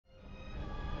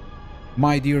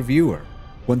My dear viewer,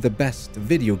 when the best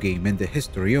video game in the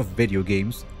history of video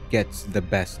games gets the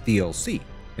best DLC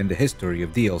in the history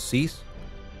of DLCs,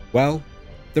 well,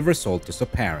 the result is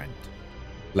apparent.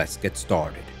 Let's get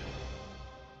started.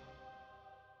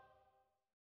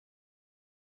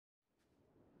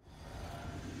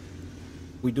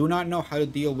 We do not know how to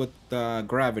deal with the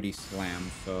gravity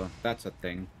slam, so that's a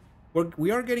thing. We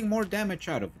are getting more damage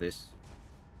out of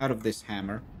this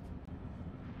hammer.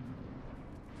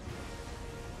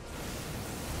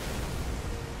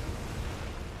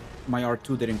 My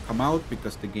R2 didn't come out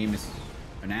because the game is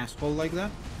an asshole like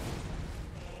that.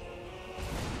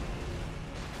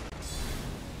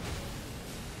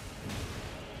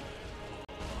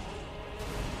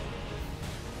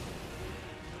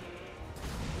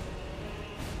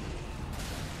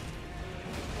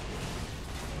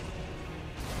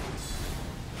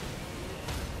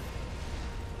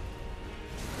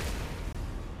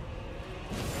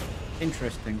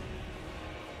 Interesting.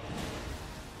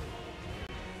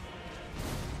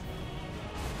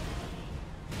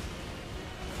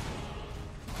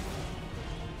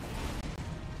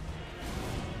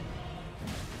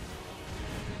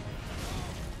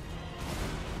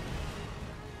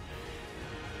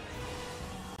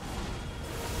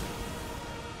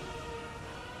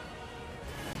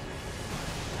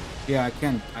 Yeah, I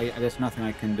can't. There's nothing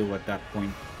I can do at that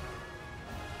point.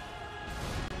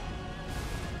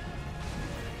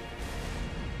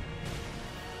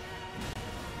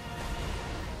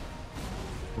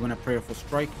 We're gonna prayerful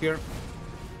strike here.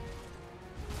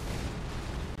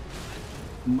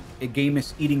 A game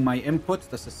is eating my inputs.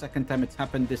 That's the second time it's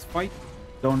happened this fight.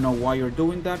 Don't know why you're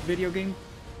doing that, video game.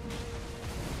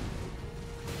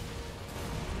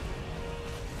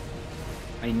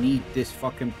 I need this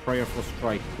fucking prayerful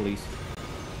strike, please.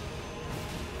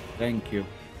 Thank you.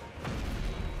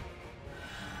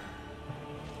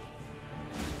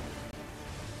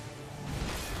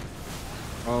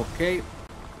 Okay.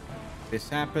 This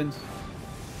happens.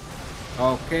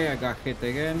 Okay, I got hit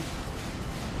again.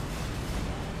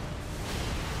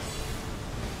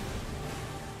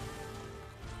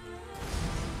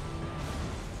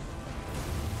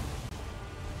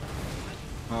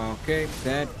 Okay,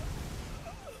 dead.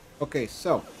 Okay,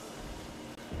 so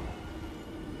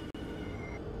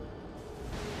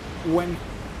when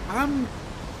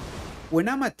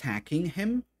I'm attacking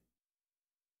him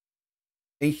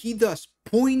and he does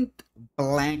point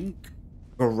blank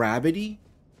gravity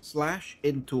slash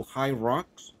into high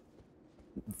rocks,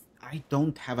 I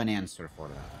don't have an answer for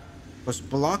that. Because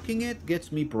blocking it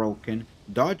gets me broken,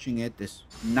 dodging it is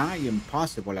nigh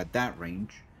impossible at that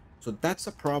range. So that's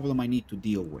a problem I need to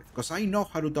deal with. Because I know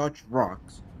how to dodge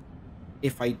rocks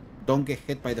if I don't get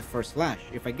hit by the first slash.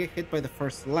 If I get hit by the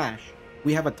first slash,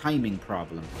 we have a timing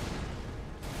problem.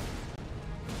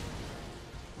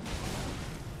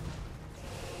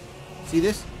 See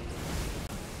this?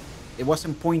 It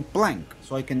wasn't point blank,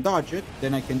 so I can dodge it,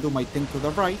 then I can do my thing to the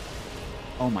right.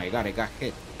 Oh my god, I got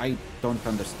hit. I don't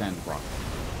understand rock.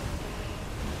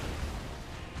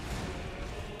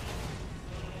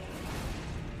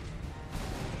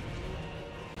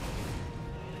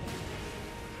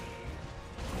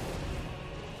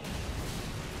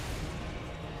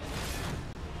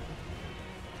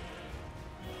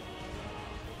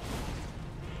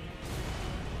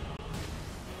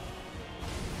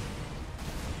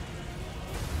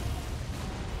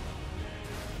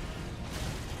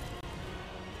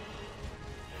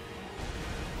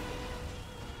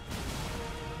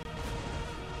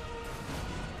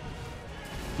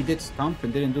 He did stomp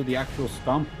and didn't do the actual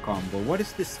stomp combo. What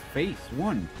is this phase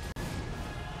 1?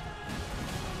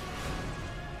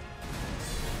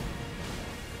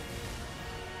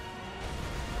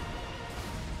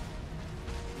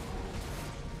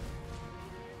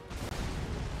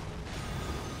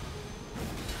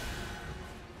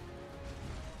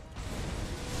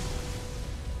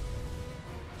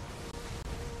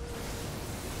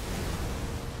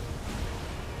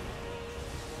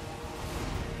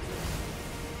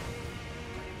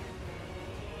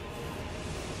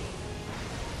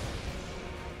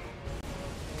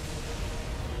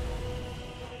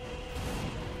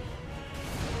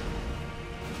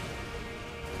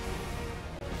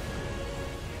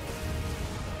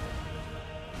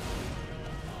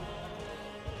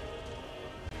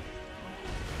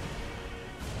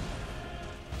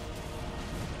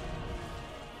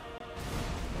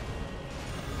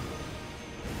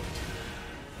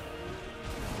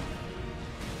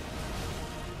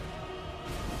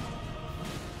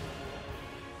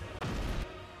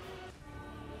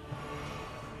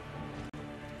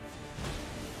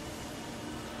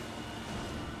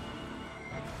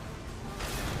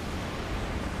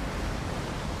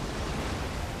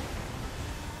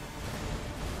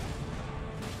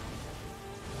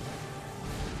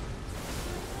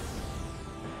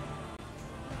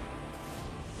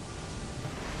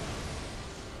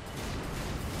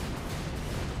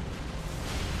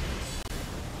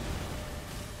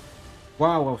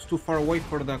 Wow, I was too far away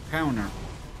for the counter.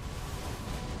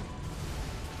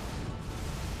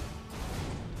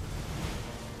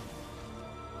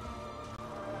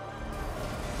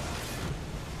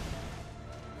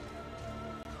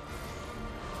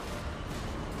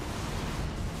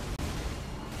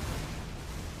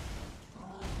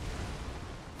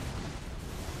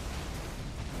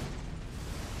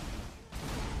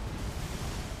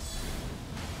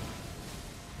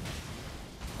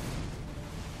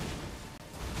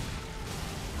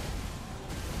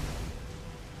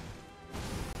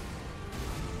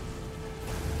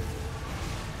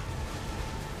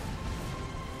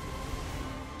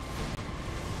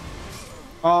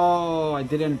 Oh, I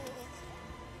didn't.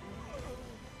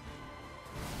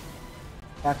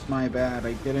 That's my bad.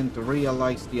 I didn't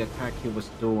realize the attack he was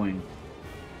doing.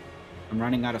 I'm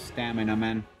running out of stamina,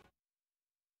 man.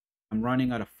 I'm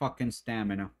running out of fucking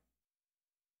stamina.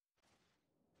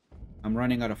 I'm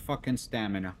running out of fucking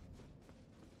stamina.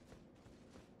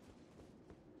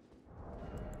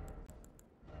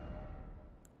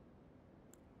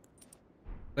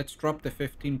 Let's drop the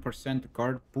 15%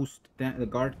 guard boost, the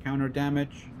guard counter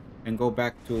damage, and go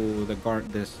back to the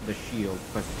the shield,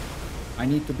 because I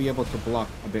need to be able to block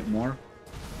a bit more.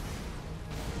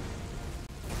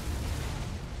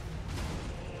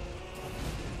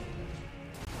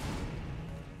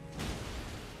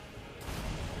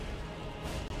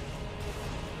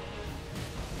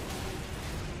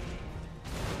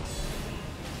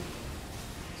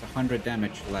 It's 100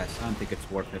 damage less. I don't think it's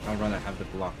worth it. I'd rather have the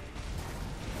block.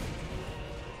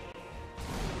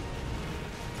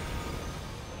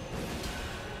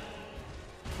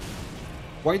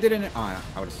 Why didn't it? Ah,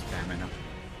 out of stamina.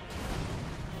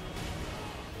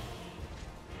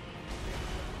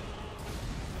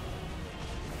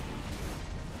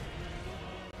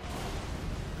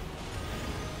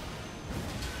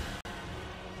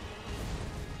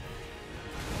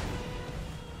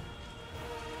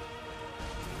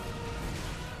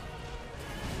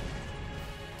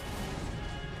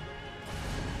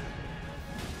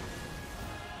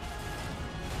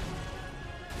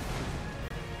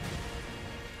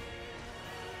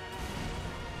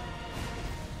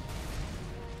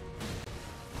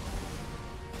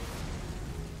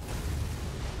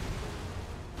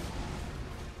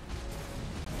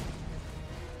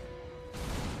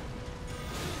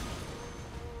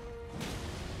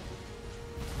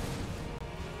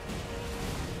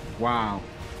 Wow.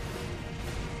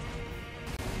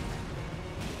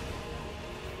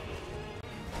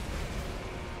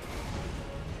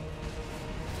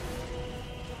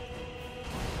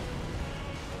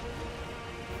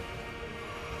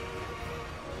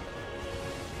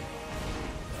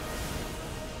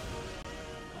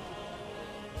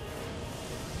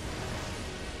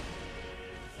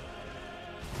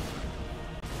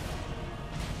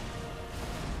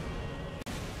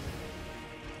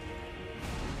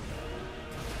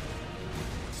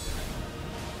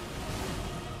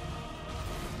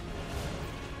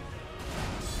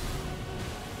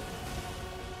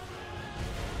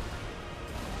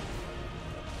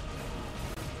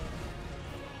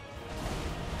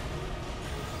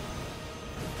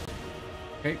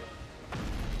 Okay.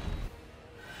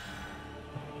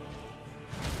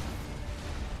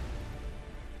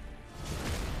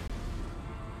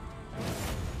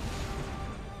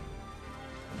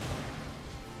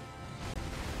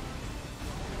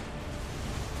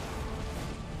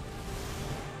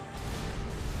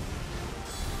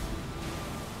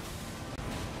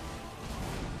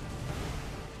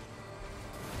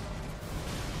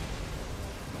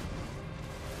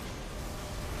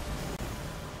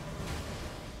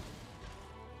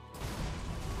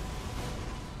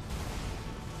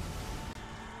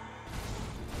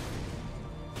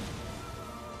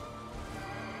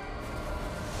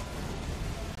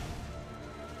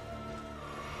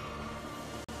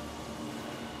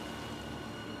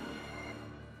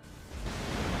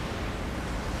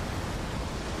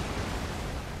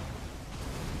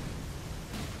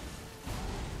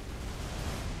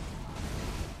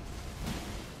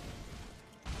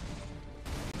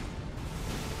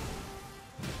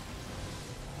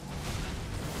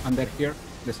 I'm dead here.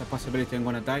 There's a possibility I'm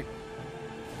gonna die.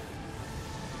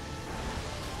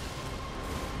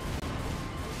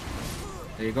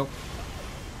 There you go.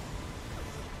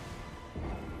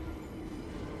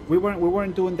 We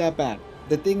weren't doing that bad.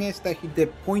 The thing is that he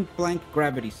did point blank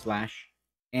gravity slash,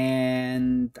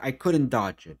 and I couldn't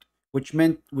dodge it, which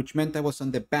meant I was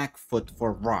on the back foot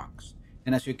for rocks.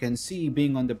 And as you can see,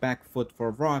 being on the back foot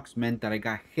for rocks meant that I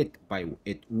got hit by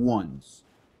it once.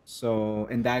 So,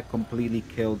 and that completely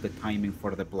killed the timing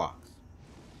for the blocks.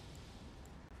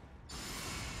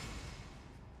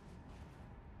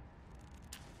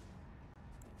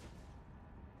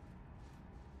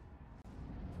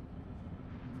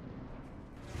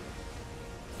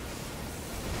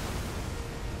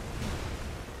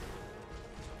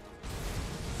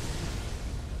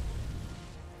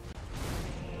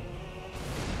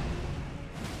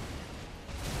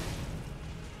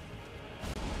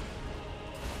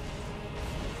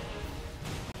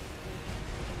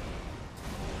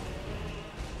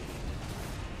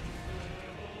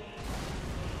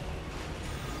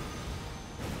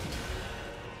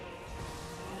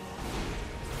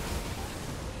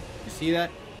 see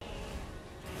that?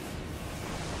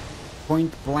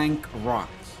 Point blank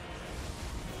rocks.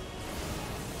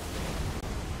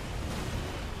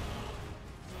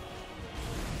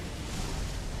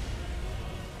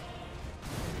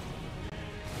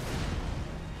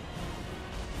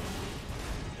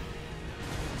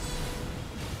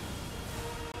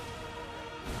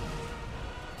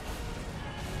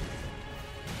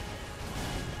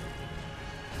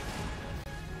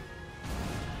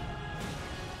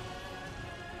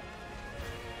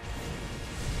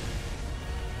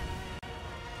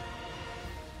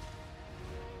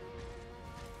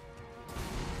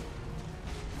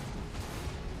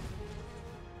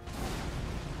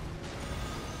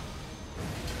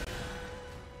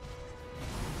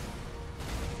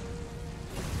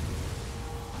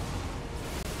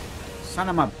 Son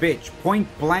of a bitch, point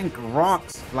blank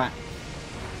rocks flat.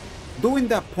 Doing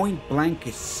that point blank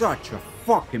is such a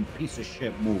fucking piece of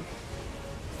shit move.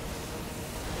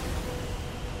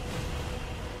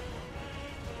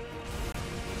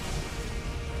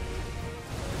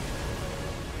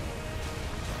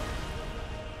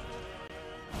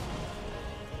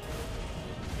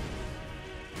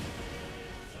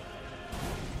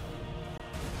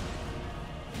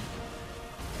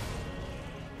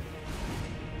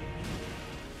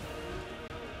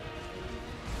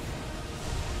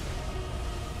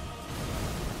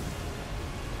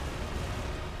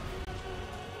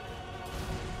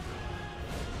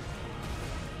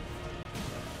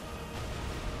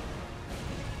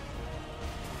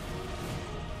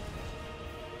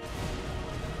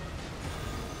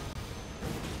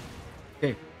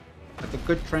 Okay, that's a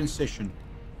good transition.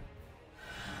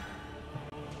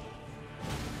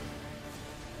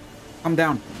 Come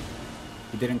down.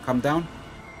 He didn't come down.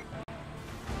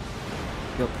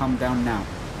 He'll come down now.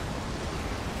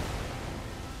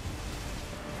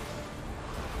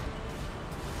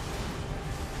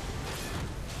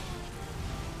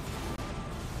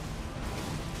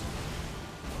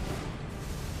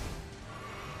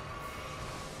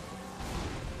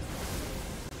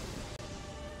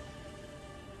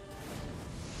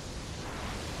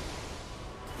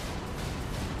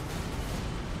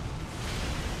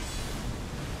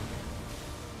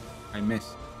 I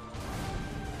missed.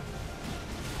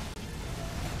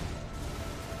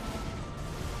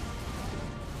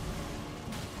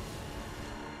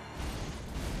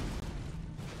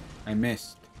 I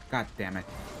missed. God damn it.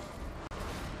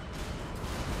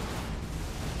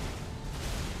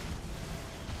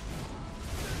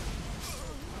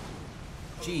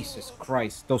 Jesus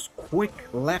Christ, those quick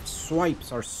left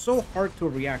swipes are so hard to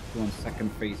react to on second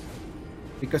phase.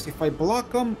 Because if I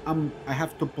block them, I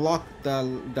have to block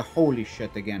the holy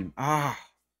shit again. Ah,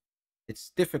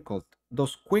 it's difficult.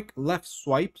 Those quick left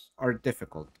swipes are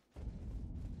difficult.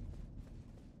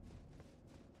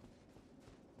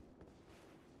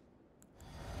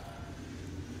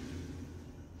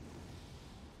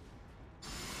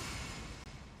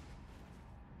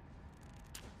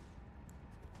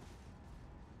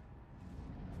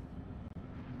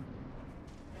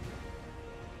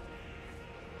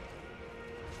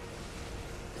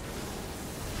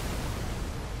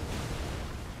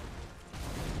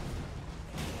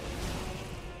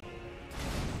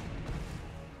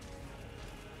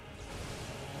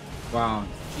 Wow,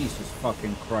 Jesus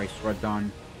fucking Christ,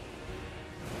 Radahn.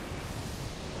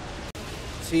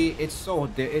 See, it's so...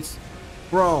 it's...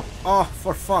 Bro, oh,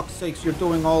 for fuck's sakes, you're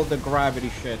doing all the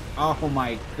gravity shit. Oh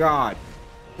my god.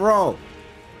 Bro.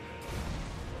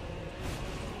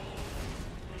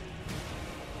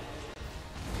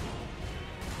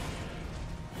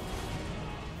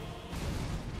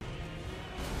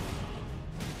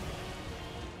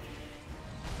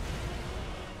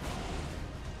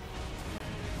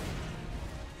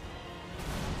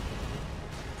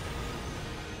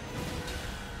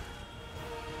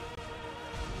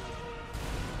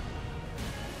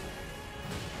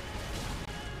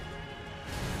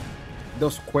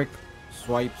 Those quick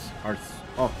swipes are...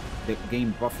 Oh, the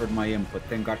game buffered my input.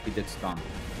 Thank God he did stun.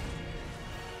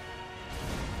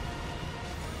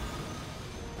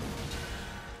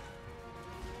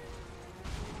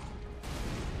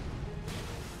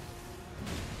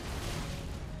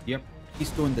 Yep,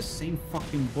 he's doing the same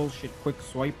fucking bullshit quick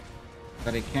swipe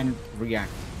that I can't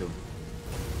react to.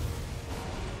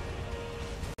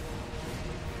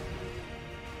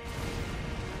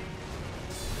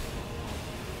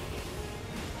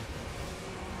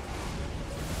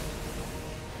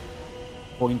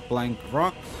 Point blank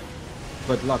rocks.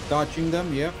 Good luck dodging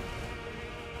them, yeah.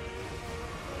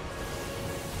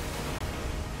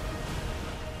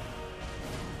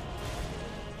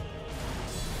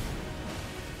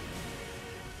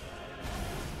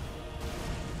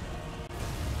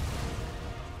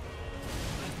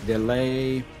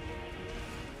 Delay.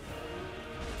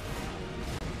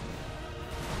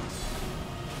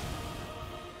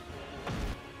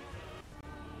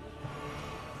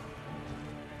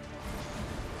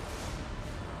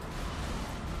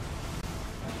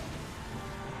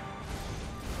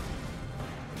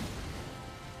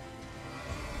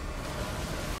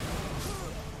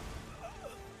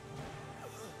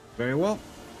 Very well.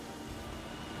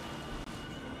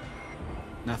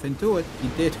 Nothing to it. He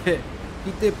did it.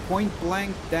 He did point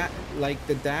blank that like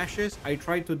the dashes. I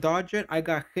tried to dodge it. I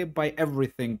got hit by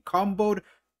everything. Comboed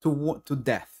to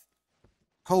death.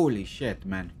 Holy shit,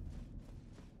 man.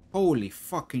 Holy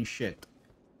fucking shit.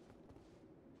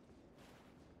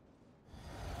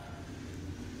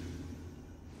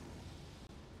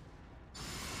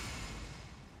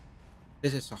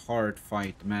 This is a hard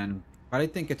fight, man. But I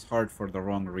think it's hard for the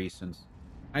wrong reasons.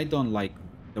 I don't like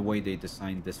the way they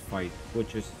designed this fight,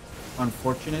 which is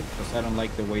unfortunate because I don't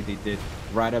like the way they did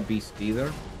Radahn Beast either,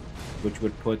 which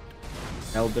would put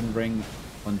Elden Ring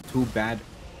on two bad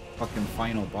fucking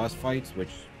final boss fights,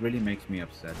 which really makes me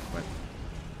upset.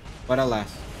 But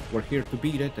alas, we're here to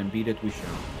beat it, and beat it we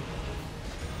shall.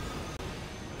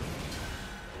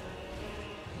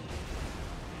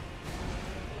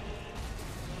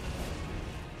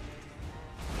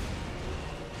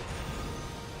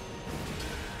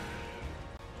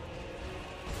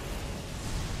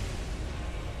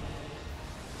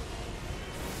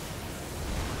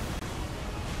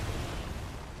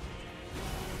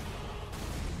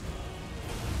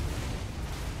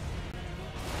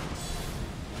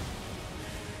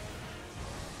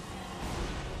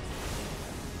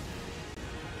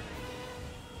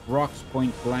 Rock's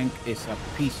point blank is a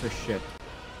piece of shit.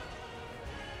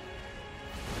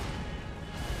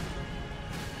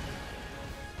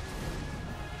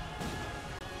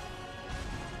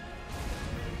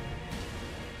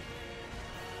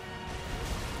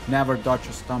 Never dodge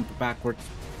a stomp backwards.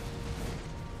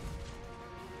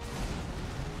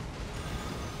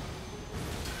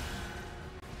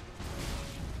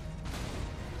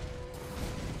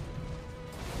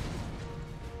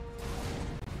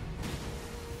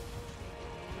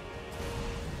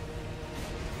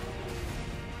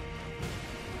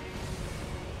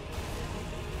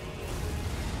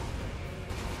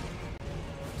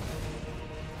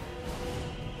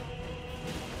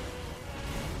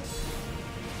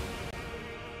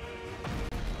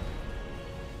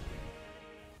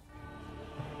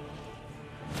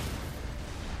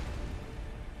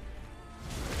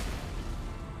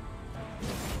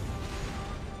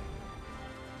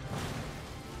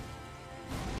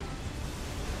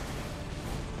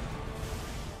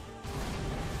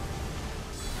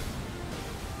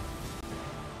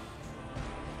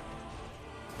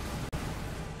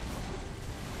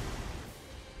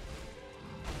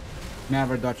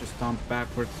 Never dodge a stomp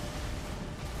backwards.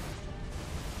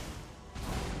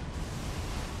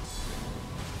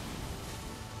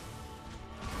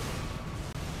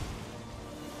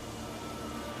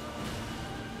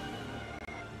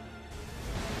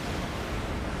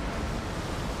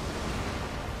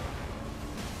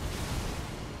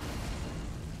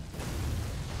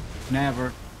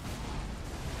 Never.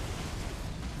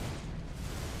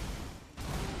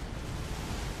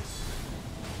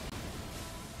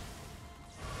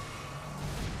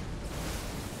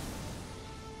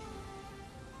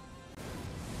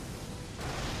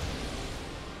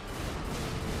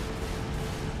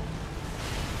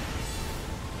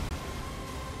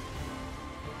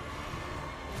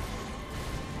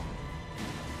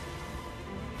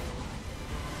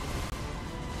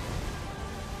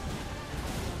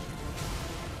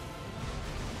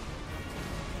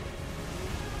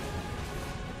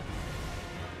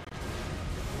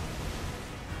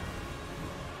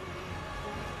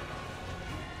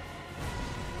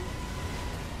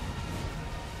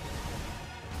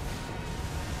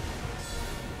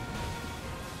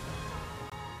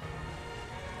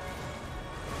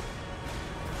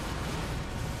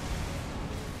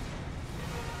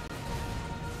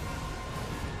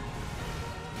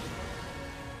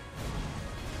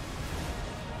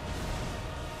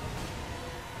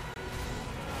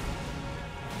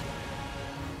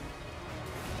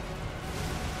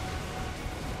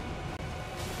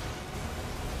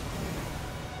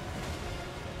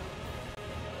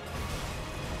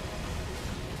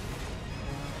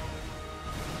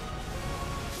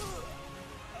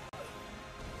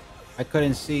 I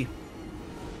couldn't see.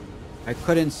 I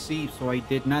couldn't see, so I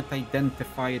did not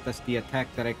identify it as the attack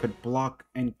that I could block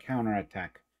and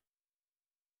counterattack.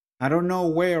 I don't know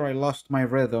where I lost my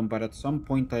rhythm, but at some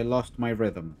point I lost my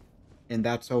rhythm. And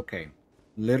that's okay.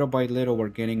 Little by little, we're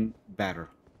getting better.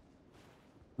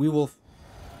 We will...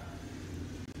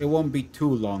 It won't be too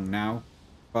long now,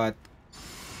 but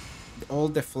all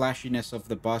the flashiness of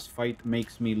the boss fight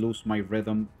makes me lose my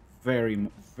rhythm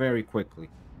very quickly,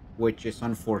 which is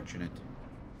unfortunate.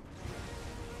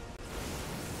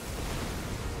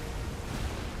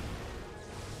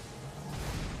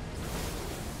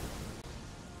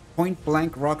 Point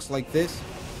blank rocks like this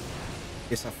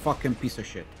is a fucking piece of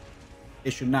shit.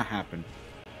 It should not happen.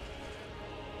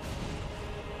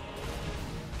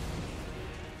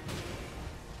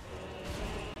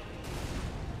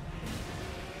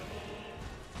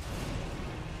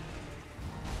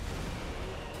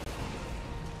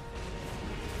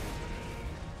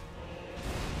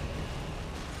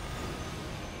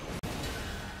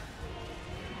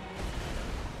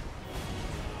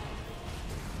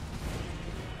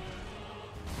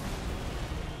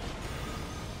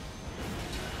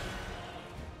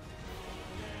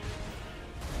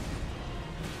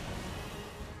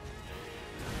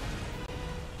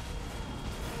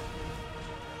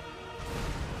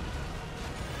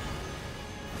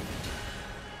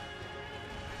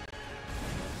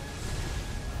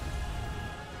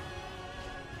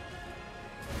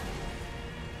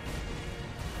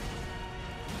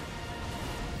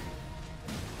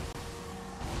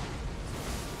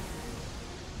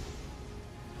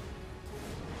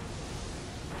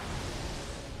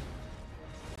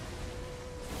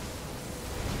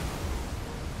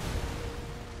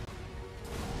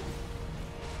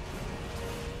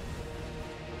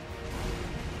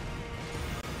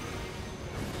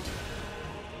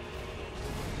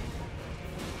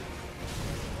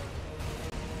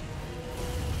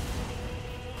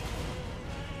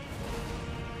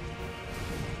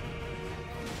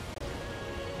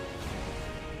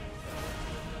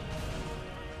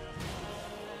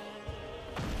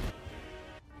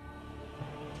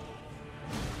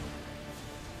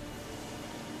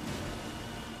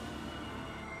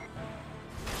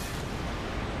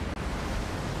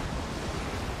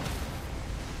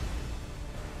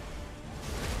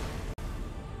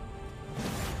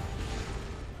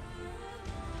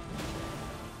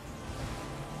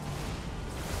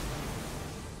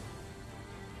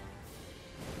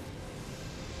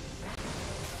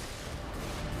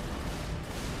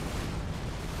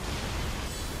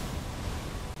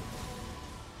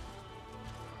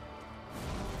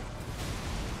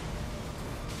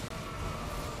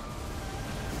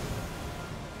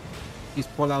 He's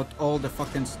pulled out all the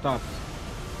fucking stops.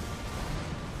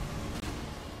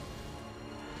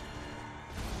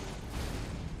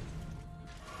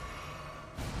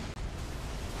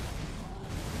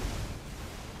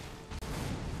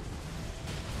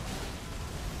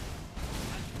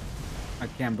 I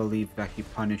can't believe that he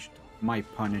punished my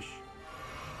punish.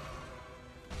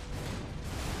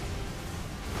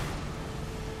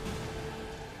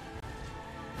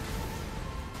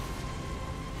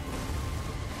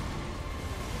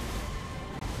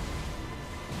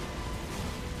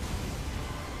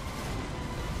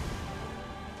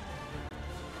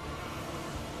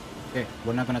 Okay,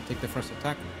 we're not gonna take the first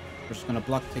attack. We're just gonna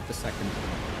block, take the second.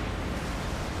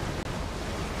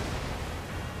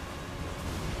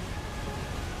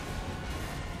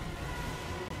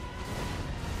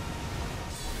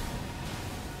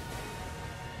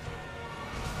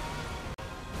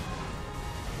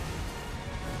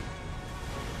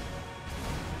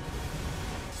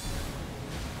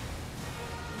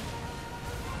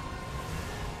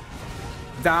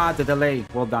 Ah, the delay.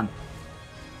 Well done.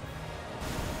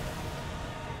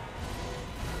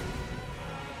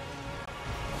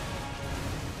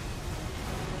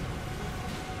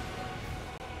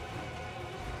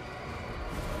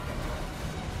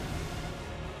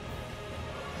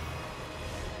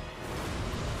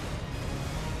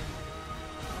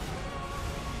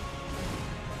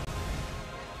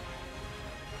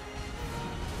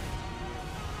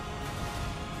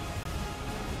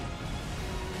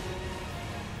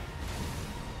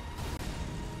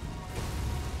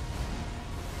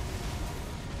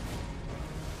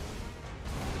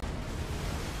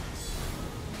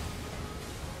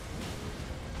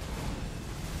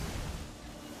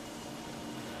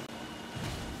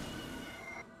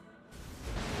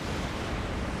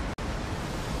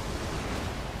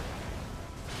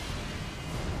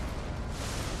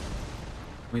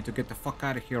 We need to get the fuck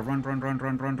out of here. Run, run, run,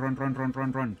 run, run, run, run, run,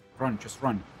 run, run. Run, just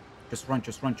run. Just run,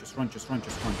 just run, just run, just run,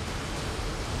 just run.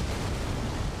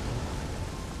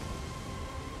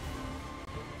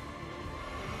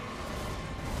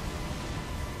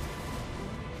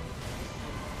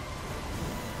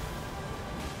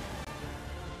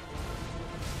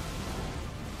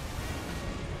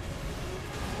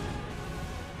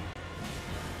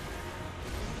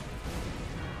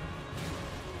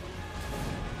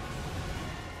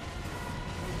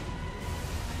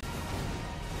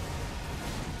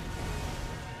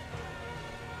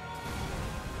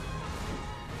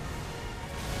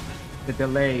 the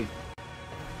delay.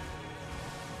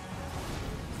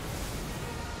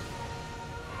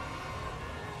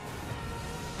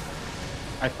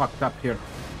 I fucked up here.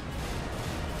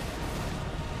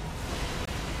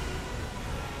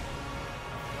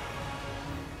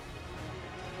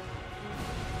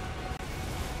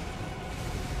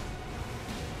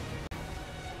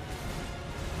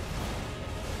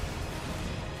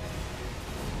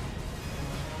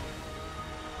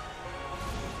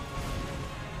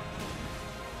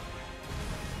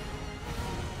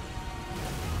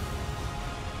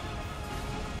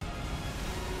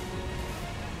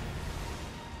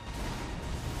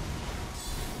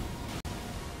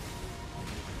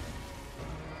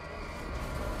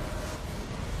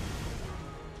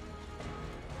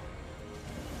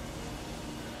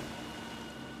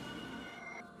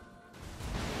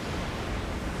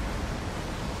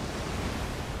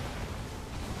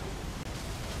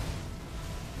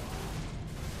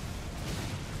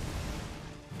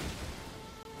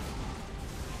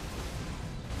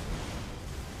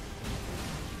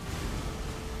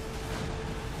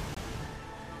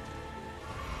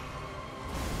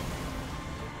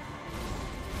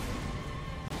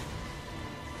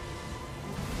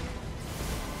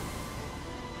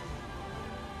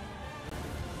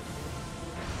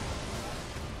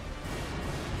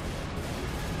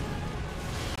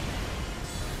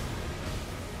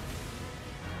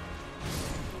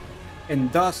 And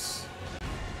thus,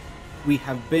 we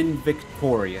have been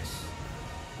victorious.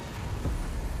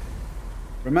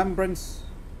 Remembrance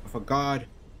of a God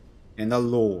and a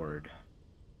Lord.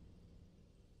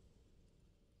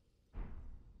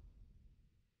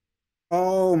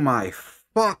 Oh my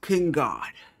fucking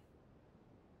God.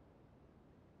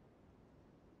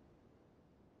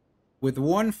 With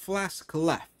one flask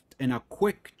left and a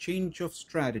quick change of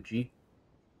strategy,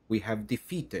 we have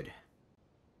defeated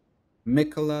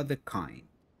Miquella the Kind.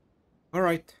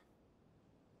 Alright.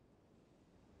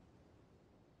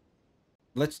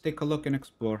 Let's take a look and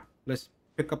explore. Let's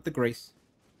pick up the Grace.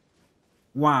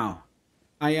 Wow.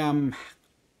 I am...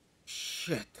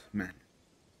 Shit, man.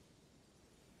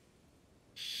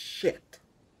 Shit.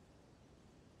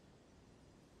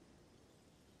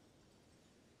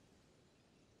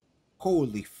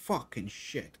 Holy fucking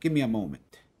shit. Give me a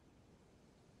moment.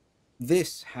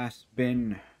 This has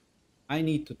been... I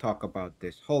need to talk about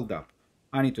this. Hold up.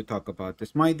 I need to talk about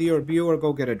this. My dear viewer,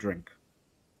 go get a drink.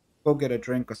 Go get a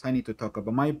drink because I need to talk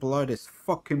about... My blood is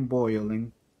fucking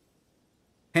boiling.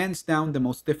 Hands down the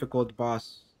most difficult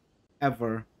boss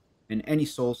ever in any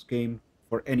Souls game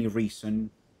for any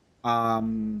reason.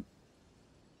 But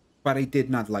I did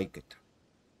not like it.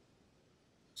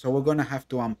 So we're gonna have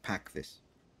to unpack this.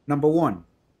 Number one,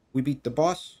 we beat the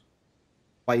boss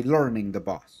by learning the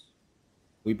boss.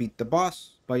 We beat the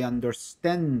boss by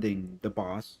understanding the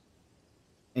boss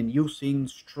and using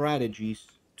strategies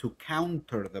to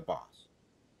counter the boss.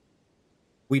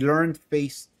 We learned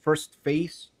first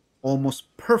phase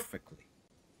almost perfectly.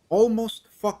 Almost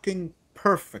fucking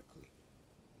perfectly.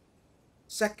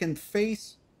 Second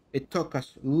phase, it took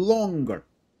us longer.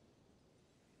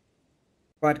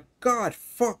 But god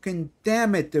fucking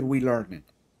damn it did we learn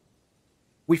it.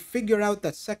 We figure out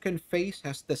that second phase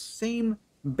has the same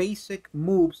basic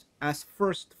moves as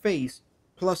first phase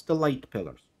plus the light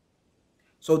pillars.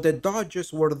 So the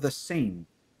dodges were the same.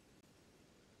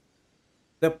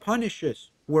 The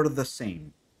punishes were the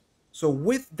same. So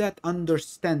with that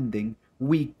understanding,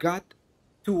 we got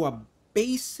to a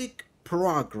basic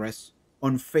progress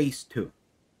on phase 2.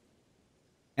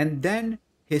 And then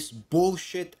his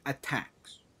bullshit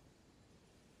attacks.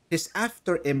 His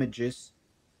after images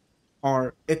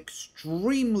are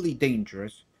extremely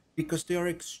dangerous because they are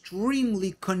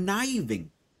extremely conniving.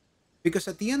 Because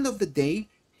at the end of the day,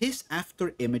 his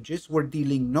after images were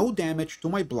dealing no damage to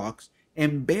my blocks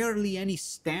and barely any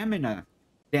stamina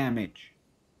damage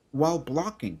while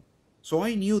blocking. So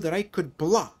I knew that I could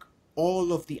block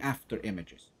all of the after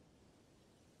images.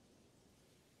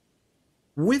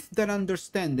 With that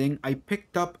understanding, I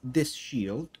picked up this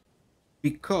shield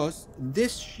because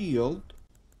this shield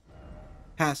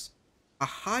has a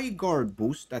high guard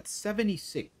boost at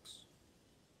 76,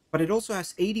 but it also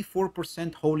has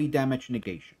 84% holy damage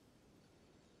negation.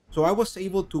 So I was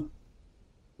able to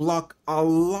block a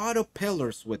lot of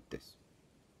pillars with this.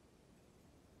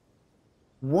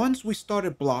 Once we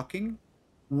started blocking,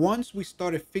 once we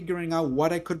started figuring out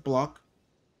what I could block,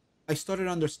 I started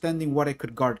understanding what I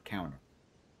could guard counter.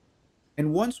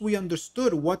 And once we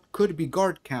understood what could be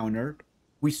guard countered,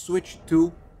 we switched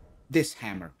to this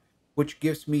hammer, which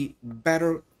gives me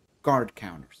better guard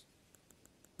counters.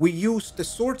 We used the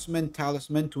Swordsman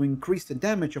Talisman to increase the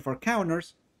damage of our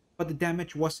counters, but the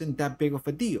damage wasn't that big of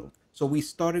a deal. So we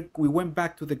went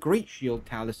back to the Great Shield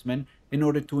Talisman in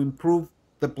order to improve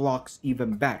the blocks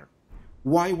even better.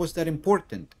 Why was that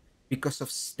important? Because of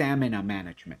stamina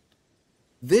management.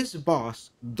 This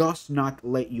boss does not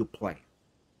let you play.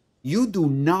 You do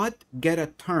not get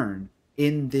a turn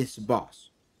in this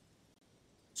boss.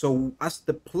 So as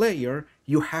the player,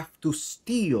 you have to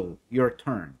steal your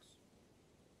turns.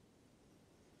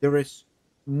 There is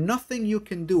nothing you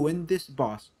can do in this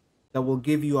boss that will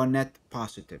give you a net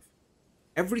positive.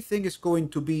 Everything is going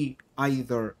to be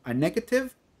either a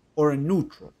negative or a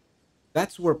neutral.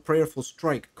 That's where Prayerful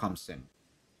Strike comes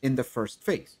in the first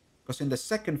phase. Because in the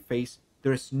second phase,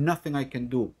 there is nothing I can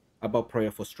do about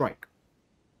Prayerful Strike.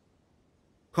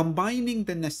 Combining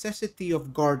the necessity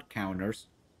of guard counters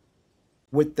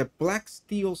with the Black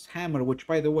Steel's Hammer, which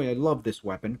by the way, I love this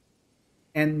weapon,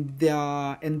 and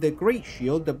the Great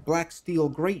Shield, the Black Steel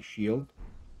Great Shield,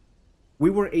 we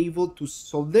were able to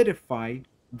solidify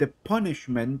the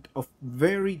punishment of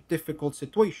very difficult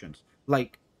situations.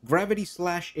 Like Gravity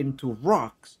Slash into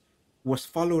rocks was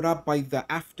followed up by the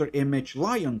after image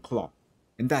Lion Claw.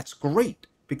 And that's great,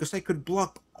 because I could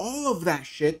block all of that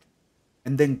shit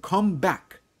and then come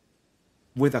back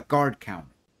with a guard count.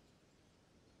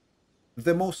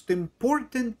 The most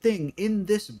important thing in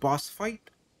this boss fight,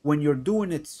 when you're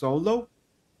doing it solo,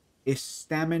 is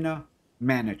stamina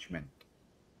management.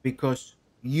 Because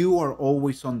you are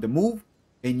always on the move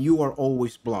and you are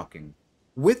always blocking.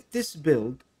 With this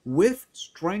build, with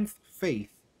Strength Faith,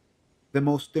 the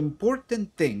most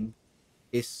important thing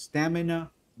is stamina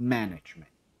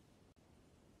management.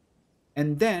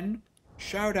 And then,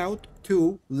 shout out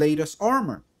to Lada's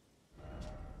armor,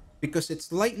 because it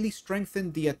slightly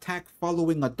strengthened the attack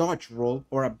following a dodge roll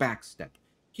or a backstep.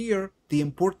 Here, the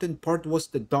important part was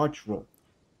the dodge roll.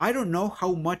 I don't know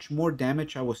how much more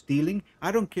damage I was dealing.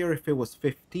 I don't care if it was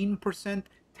 15%,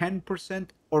 10%,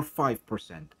 or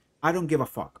 5%. I don't give a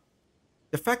fuck.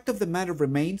 The fact of the matter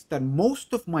remains that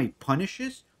most of my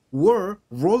punishes were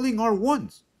rolling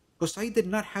R1s, because I did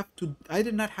not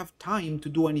have time to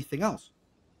do anything else.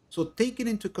 So taking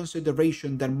into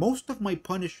consideration that most of my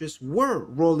punishes were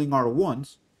rolling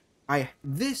R1s,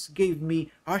 this gave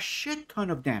me a shit ton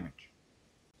of damage.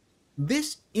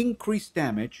 This increased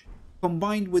damage,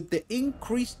 combined with the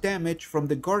increased damage from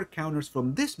the guard counters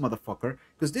from this motherfucker,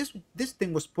 because this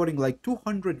thing was putting like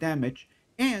 200 damage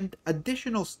and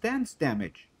additional stance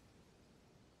damage.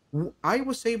 I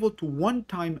was able to one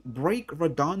time break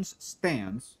Radahn's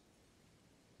stance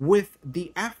with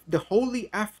the holy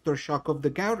aftershock of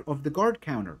the guard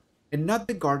counter, and not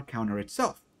the guard counter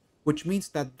itself, which means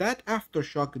that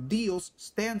aftershock deals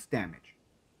stance damage.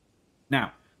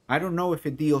 Now, I don't know if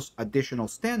it deals additional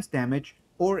stance damage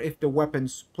or if the weapon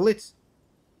splits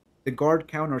the guard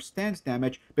counter stance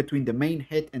damage between the main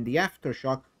hit and the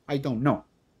aftershock. I don't know.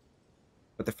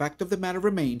 But the fact of the matter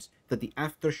remains that the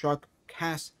aftershock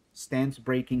has stance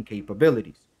breaking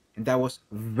capabilities, and that was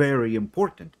very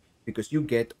important, because you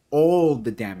get all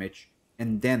the damage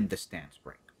and then the stance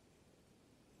break.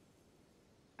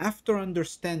 After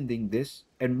understanding this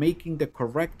and making the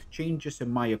correct changes in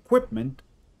my equipment,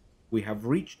 we have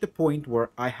reached the point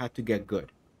where I had to get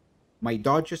good. My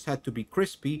dodges had to be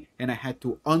crispy, and I had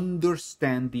to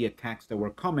understand the attacks that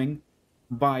were coming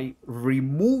by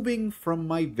removing from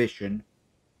my vision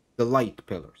the light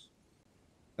pillars.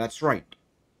 That's right.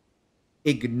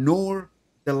 Ignore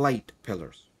the light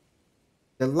pillars.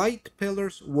 The light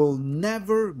pillars will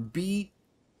never be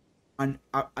an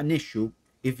issue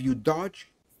if you dodge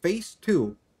phase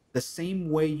 2 the same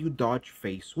way you dodge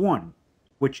phase 1,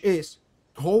 which is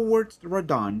towards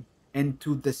Radahn and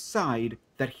to the side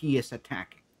that he is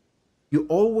attacking. You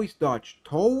always dodge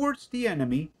towards the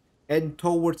enemy and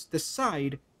towards the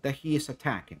side that he is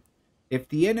attacking. If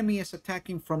the enemy is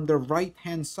attacking from the right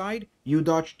hand side, you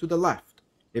dodge to the left.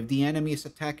 If the enemy is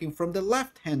attacking from the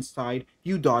left hand side,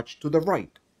 you dodge to the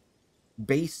right.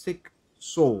 Basic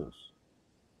souls.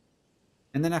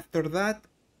 And then after that,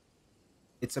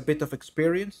 it's a bit of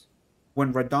experience.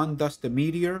 When Radahn does the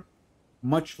meteor,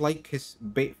 much like his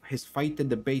fight in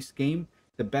the base game,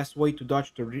 the best way to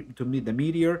dodge the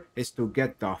meteor is to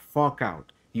get the fuck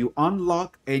out. You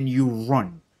unlock and you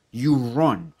run. You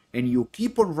run. And you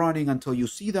keep on running until you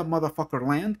see that motherfucker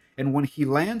land. And when he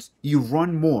lands, you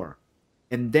run more.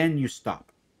 And then you stop.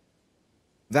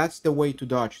 That's the way to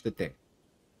dodge the thing.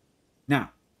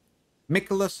 Now,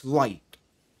 Miquella's Light,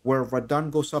 where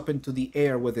Radahn goes up into the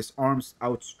air with his arms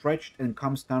outstretched and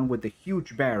comes down with a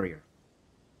huge barrier.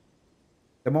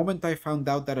 The moment I found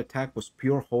out that attack was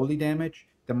pure holy damage,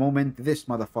 the moment this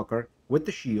motherfucker with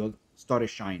the shield started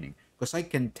shining. Because I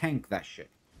can tank that shit.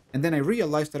 And then I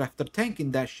realized that after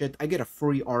tanking that shit, I get a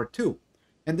free R2.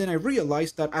 And then I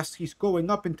realized that as he's going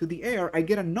up into the air, I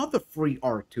get another free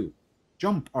R2.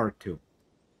 Jump R2,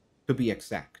 to be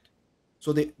exact.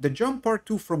 So the jump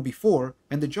R2 from before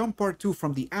and the jump R2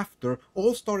 from the after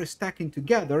all started stacking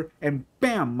together, and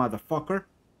bam, motherfucker,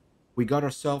 we got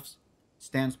ourselves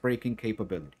stance breaking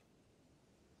capability.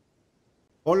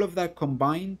 All of that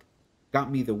combined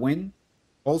got me the win.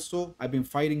 Also, I've been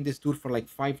fighting this dude for like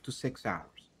 5 to 6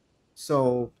 hours.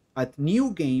 So at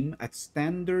new game, at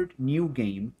standard new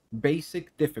game,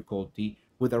 basic difficulty,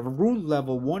 with a rule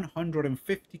level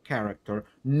 150 character,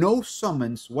 no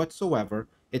summons whatsoever,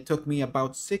 it took me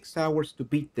about 6 hours to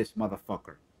beat this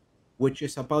motherfucker, which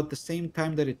is about the same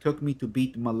time that it took me to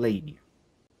beat Melania.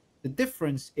 The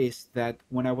difference is that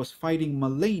when I was fighting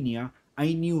Melania,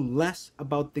 I knew less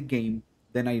about the game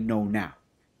than I know now.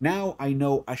 Now I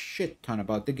know a shit ton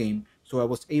about the game, so I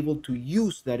was able to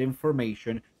use that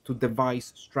information to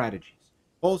devise strategies.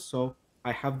 Also,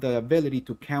 I have the ability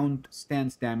to count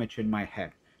stance damage in my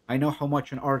head. I know how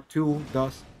much an R2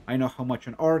 does, I know how much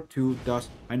an R2 does,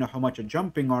 I know how much a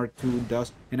jumping R2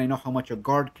 does, and I know how much a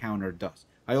guard counter does.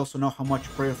 I also know how much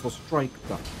Prayerful Strike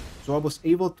does. So I was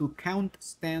able to count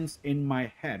stands in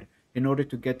my head in order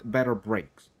to get better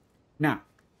breaks. Now,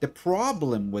 the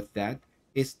problem with that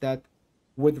is that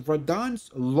with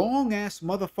Radahn's long ass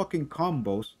motherfucking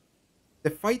combos, the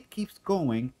fight keeps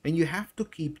going and you have to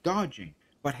keep dodging,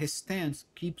 but his stance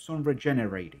keeps on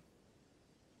regenerating.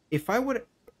 If I would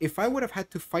have had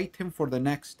to fight him for the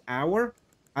next hour,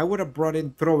 I would have brought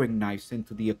in throwing knives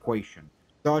into the equation.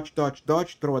 Dodge, dodge,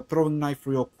 dodge, throw a throwing knife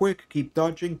real quick, keep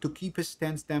dodging to keep his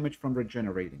stance damage from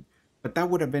regenerating. But that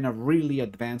would have been a really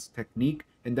advanced technique,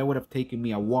 and that would have taken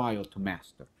me a while to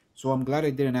master. So I'm glad I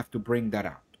didn't have to bring that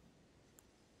out.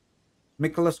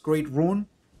 Miquella's Great Rune,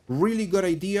 really good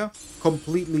idea,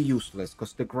 completely useless,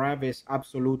 because the grab is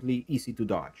absolutely easy to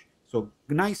dodge. So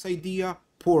nice idea,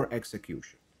 poor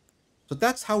execution. So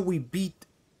that's how we beat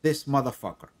this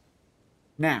motherfucker.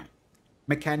 Now,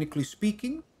 mechanically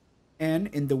speaking, and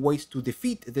in the ways to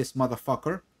defeat this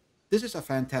motherfucker, this is a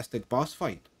fantastic boss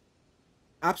fight.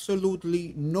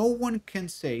 Absolutely no one can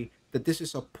say that this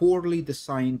is a poorly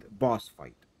designed boss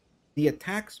fight. The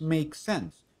attacks make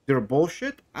sense. They're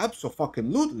bullshit?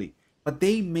 Abso-fucking-lutely. But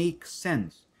they make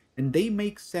sense. And they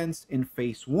make sense in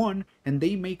phase 1, and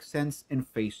they make sense in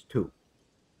phase 2.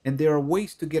 And there are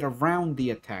ways to get around the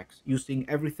attacks using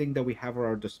everything that we have at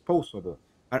our disposal,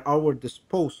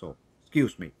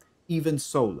 even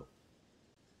solo.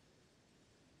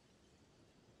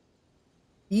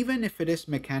 Even if it is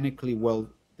mechanically well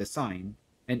designed,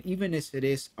 and even if it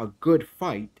is a good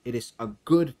fight, it is a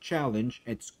good challenge,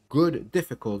 it's good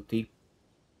difficulty,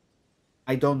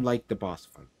 I don't like the boss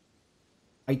fight.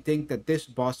 I think that this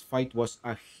boss fight was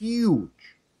a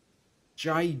huge,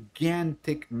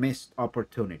 gigantic missed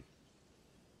opportunity.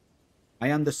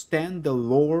 I understand the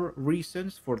lore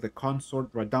reasons for the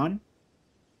consort Radahn.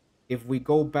 If we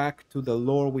go back to the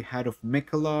lore we had of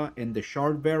Miquella and the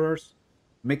Shard Bearers,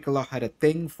 Miquella had a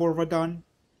thing for Radahn.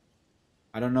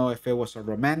 I don't know if it was a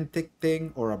romantic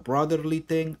thing or a brotherly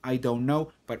thing, I don't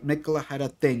know, but Miquella had a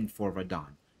thing for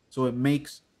Radahn. So it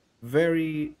makes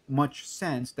very much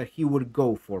sense that he would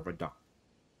go for Radahn.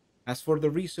 As for the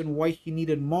reason why he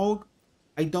needed Mog,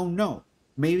 I don't know.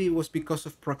 Maybe it was because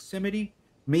of proximity.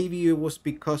 Maybe it was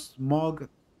because Mog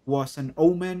was an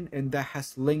omen and that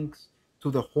has links to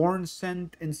the horn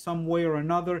scent in some way or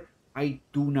another. I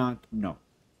do not know.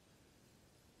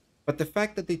 But the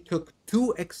fact that they took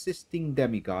two existing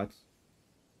demigods,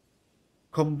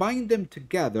 combined them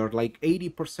together like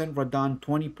 80% Radahn,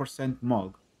 20%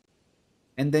 Mog,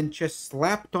 and then just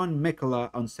slapped on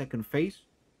Miquella on second phase,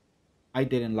 I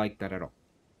didn't like that at all.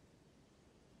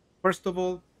 First of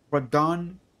all,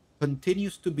 Radahn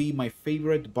continues to be my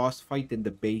favorite boss fight in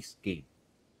the base game.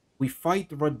 We fight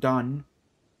Radahn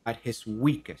at his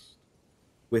weakest,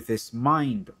 with his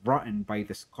mind rotten by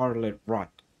the scarlet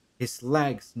rot, his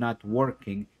legs not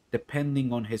working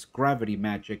depending on his gravity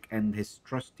magic and his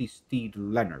trusty steed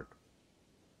Leonard.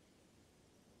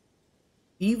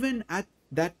 Even at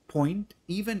that point,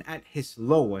 even at his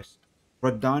lowest,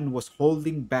 Radahn was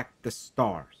holding back the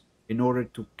stars in order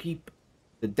to keep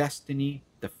the destiny,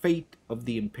 the fate of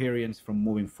the Empyreans from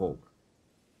moving forward.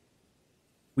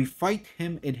 We fight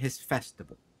him in his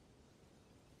festival.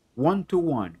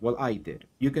 1-to-1. Well, I did.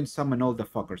 You can summon all the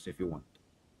fuckers if you want.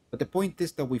 But the point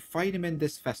is that we fight him in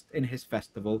his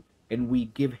festival, and we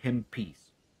give him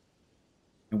peace.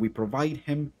 And we provide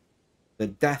him the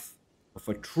death of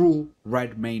a true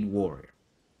red mane warrior.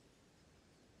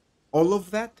 All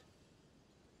of that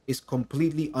is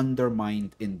completely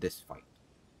undermined in this fight.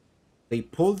 They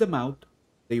pulled him out,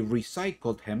 they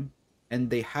recycled him, and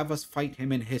they have us fight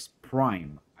him in his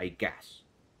prime, I guess.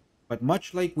 But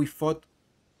much like we fought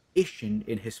Ishin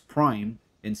in his prime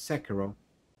in Sekiro,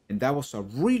 and that was a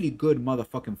really good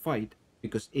motherfucking fight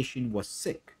because Ishin was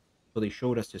sick, so they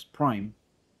showed us his prime.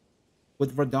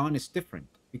 With Radahn is different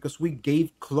because we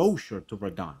gave closure to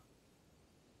Radahn.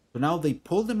 So now they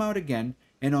pulled him out again,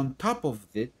 and on top of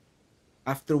it,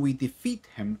 after we defeat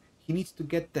him, he needs to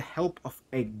get the help of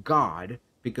a god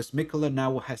because Miquella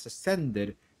now has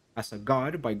ascended as a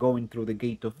god by going through the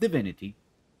gate of divinity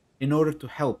in order to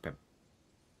help him.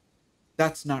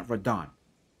 That's not Radahn.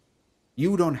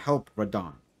 You don't help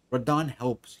Radahn. Radahn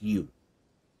helps you.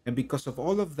 And because of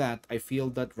all of that, I feel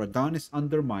that Radahn is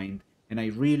undermined, and I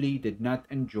really did not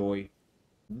enjoy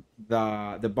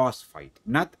the boss fight.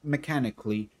 Not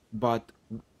mechanically, but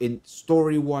in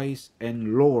story wise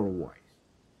and lore wise.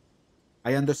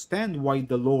 I understand why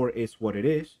the lore is what it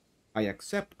is. I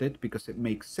accept it because it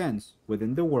makes sense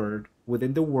within the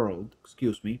world,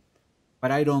 excuse me, but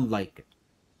I don't like it.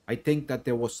 I think that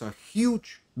there was a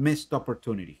huge missed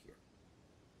opportunity here.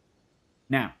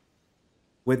 Now,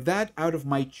 with that out of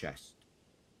my chest,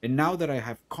 and now that I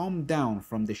have calmed down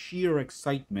from the sheer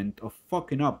excitement of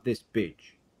fucking up this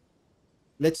bitch,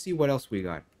 let's see what else we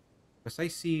got. Because I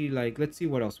see, like, let's see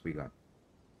what else we got.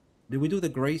 Did we do the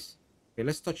grace? Okay,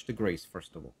 let's touch the grace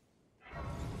first of all.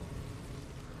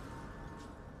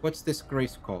 What's this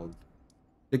grace called?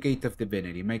 The Gate of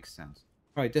Divinity. Makes sense.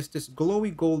 Alright, there's this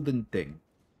glowy golden thing.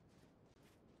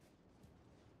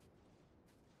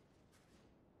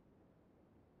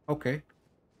 Okay.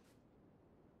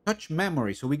 Touch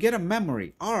memory. So we get a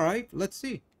memory. Alright, let's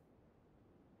see.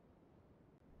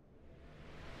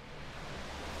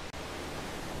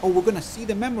 Oh, we're gonna see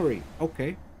the memory.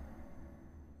 Okay.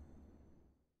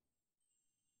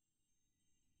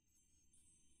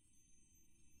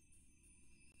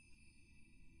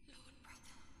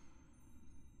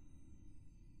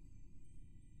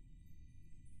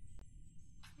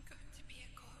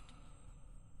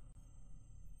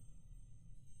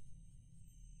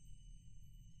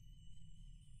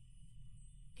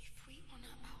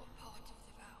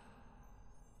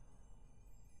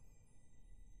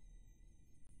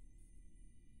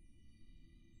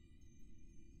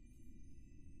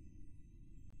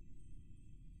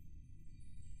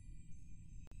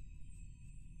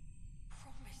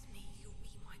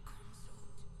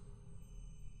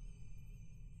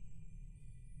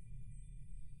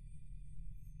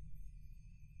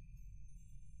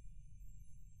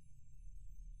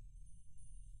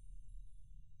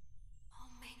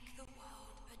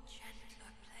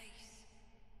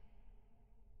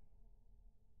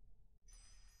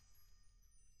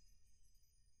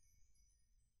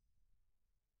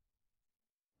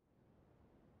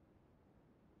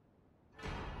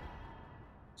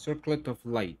 Circlet of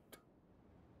light.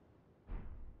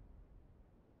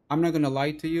 I'm not gonna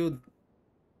lie to you,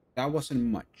 that wasn't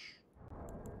much.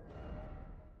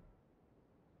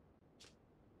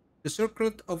 The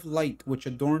circlet of light which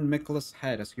adorned Miquella's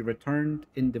head as he returned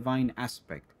in divine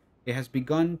aspect, it has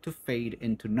begun to fade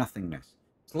into nothingness.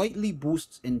 Slightly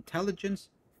boosts intelligence,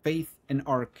 faith, and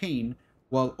arcane,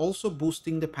 while also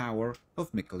boosting the power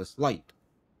of Miquella's light.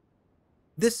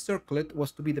 This circlet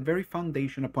was to be the very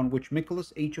foundation upon which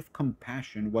Miquella's Age of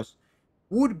Compassion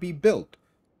would be built,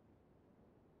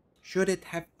 should it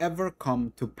have ever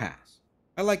come to pass.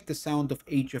 I like the sound of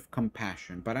Age of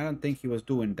Compassion, but I don't think he was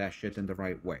doing that shit in the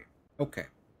right way. Okay.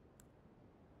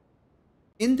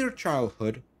 In their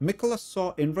childhood, Miquella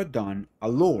saw in Radahn a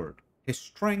lord, his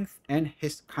strength and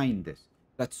his kindness,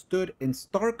 that stood in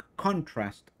stark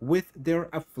contrast with their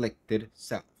afflicted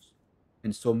selves.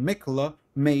 And so Miquella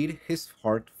made his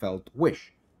heartfelt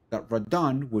wish that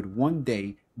Radahn would one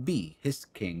day be his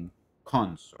king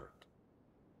consort.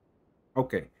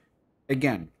 Okay,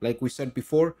 again, like we said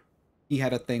before, he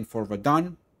had a thing for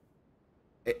Radahn.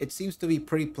 It seems to be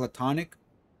pretty platonic.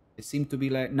 It seemed to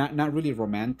be like not really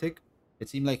romantic. It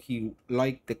seemed like he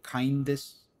liked the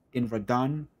kindness in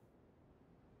Radahn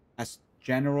as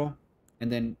general,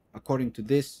 and then according to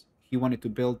this, he wanted to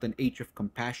build an age of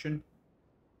compassion.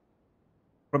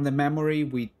 From the memory,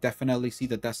 we definitely see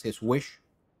that that's his wish.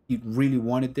 He really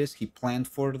wanted this. He planned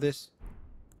for this.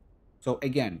 So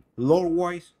again,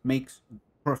 lore-wise, makes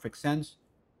perfect sense.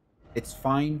 It's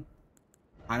fine.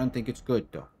 I don't think it's good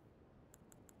though.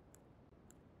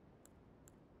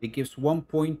 It gives 1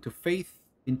 point to faith,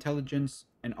 intelligence,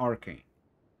 and arcane.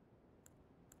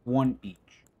 1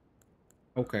 each.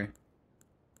 Okay.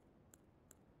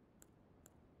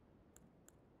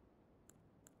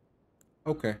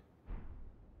 Okay.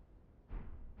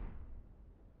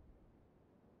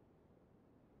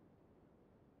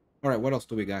 Alright, what else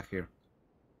do we got here?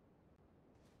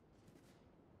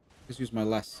 Let's use my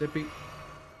last sippy.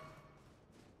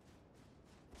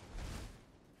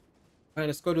 Alright,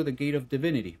 let's go to the Gate of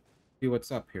Divinity. See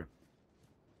what's up here.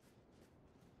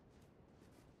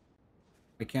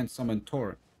 I can't summon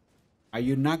Torrent. Are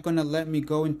you not gonna let me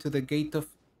go into the Gate of...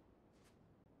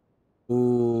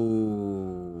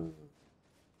 Ooh.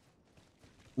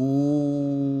 Ooh.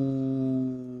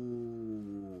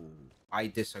 I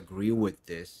disagree with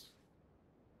this.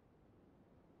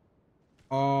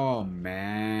 Oh,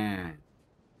 man.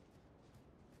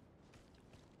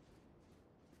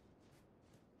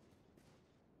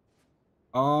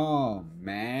 Oh,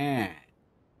 man.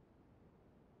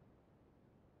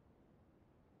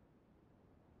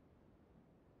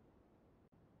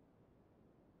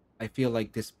 I feel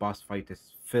like this boss fight is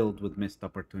filled with missed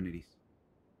opportunities.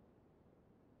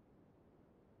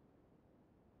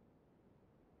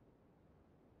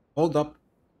 Hold up.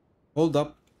 Hold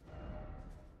up.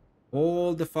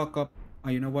 Hold the fuck up. Oh,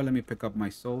 you know what? Let me pick up my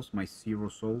souls. My 0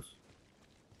 souls.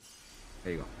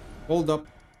 There you go. Hold up.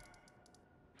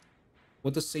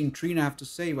 What does Saint Trina have to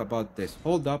say about this?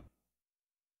 Hold up.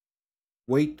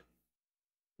 Wait.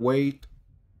 Wait.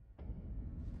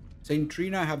 Saint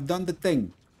Trina have done the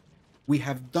thing. We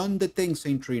have done the thing,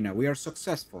 Saint Trina. We are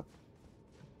successful.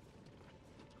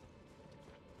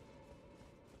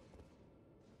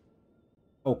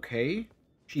 Okay.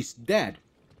 She's dead.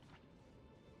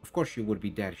 Of course she would be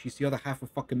dead. She's the other half of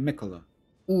fucking Miquella.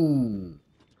 Ooh.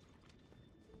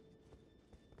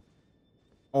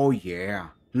 Oh, yeah.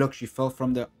 Look, she fell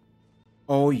from the...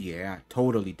 Oh, yeah.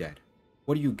 Totally dead.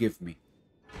 What do you give me?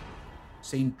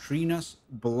 Saint Trina's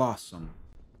Blossom.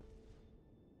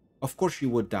 Of course she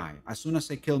would die. As soon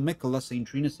as I kill Miquella, Saint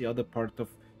Trina's the other part of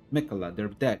Miquella. They're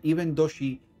dead. Even though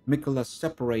Miquella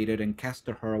separated and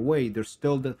casted her away, they're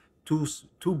still the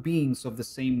two beings of the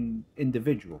same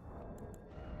individual.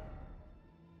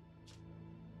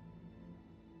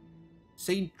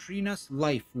 Saint Trina's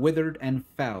life withered and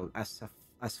fell as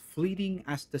fleeting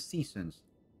as the seasons.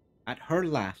 At her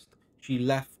last, she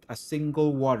left a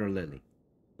single water lily.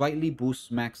 Slightly boosts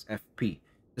max FP.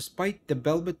 Despite the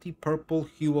velvety purple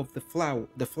hue of the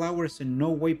flower is in no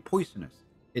way poisonous.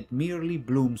 It merely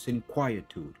blooms in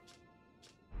quietude.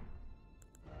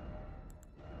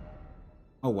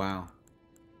 Oh, wow.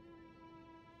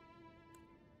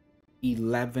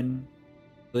 11.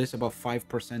 So it's about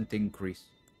 5% increase.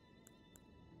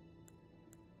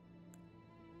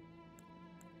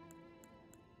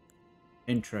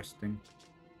 Interesting.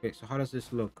 Okay, so how does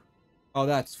this look? Oh,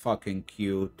 that's fucking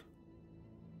cute.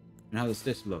 And how does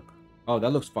this look? Oh,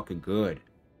 that looks fucking good.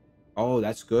 Oh,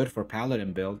 that's good for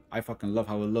Paladin build. I fucking love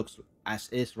how it looks as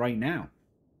is right now.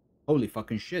 Holy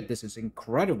fucking shit, this is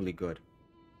incredibly good.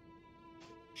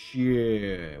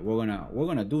 Shit, we're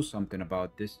gonna do something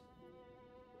about this.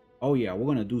 Oh yeah, we're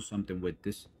gonna do something with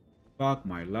this. Fuck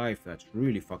my life, that's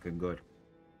really fucking good.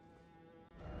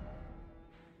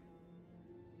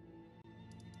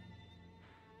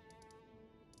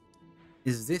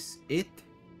 Is this it?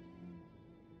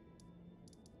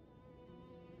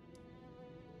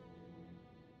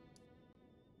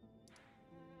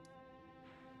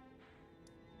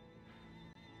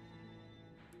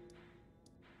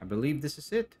 I believe this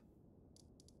is it.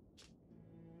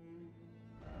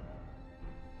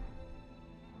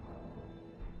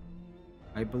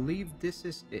 I believe this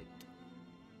is it.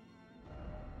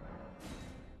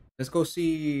 Let's go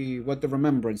see what the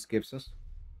remembrance gives us.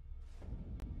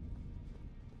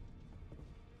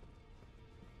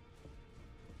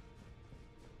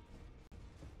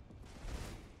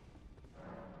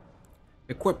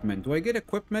 Equipment. Do I get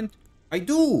equipment? I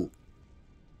do!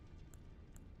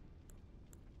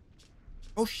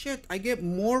 Oh shit, I get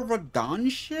more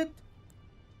Radahn shit?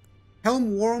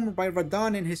 Helm worn by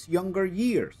Radahn in his younger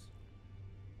years.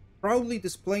 Proudly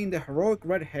displaying the heroic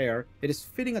red hair, it is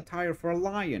fitting attire for a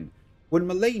lion. When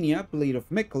Melania, Blade of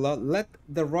Miquella, let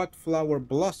the rot flower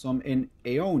blossom in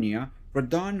Aeonia,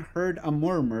 Radahn heard a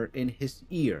murmur in his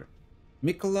ear.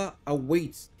 Miquella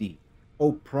awaits thee,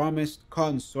 O promised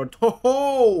consort. Ho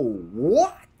ho!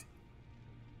 What?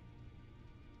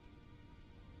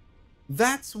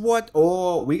 That's what...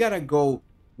 Oh, we gotta go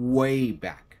way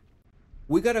back.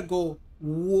 We gotta go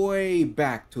way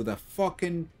back to the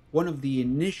fucking... one of the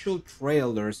initial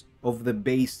trailers of the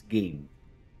base game.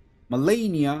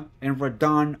 Melania and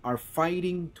Radahn are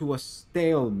fighting to a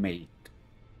stalemate.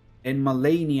 And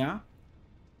Melania,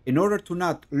 in order to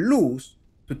not lose,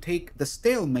 to take the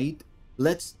stalemate,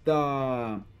 lets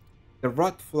the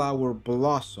rot flower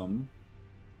blossom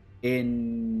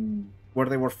in where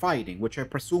they were fighting, which I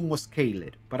presume was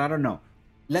Caled, but I don't know.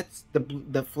 Lets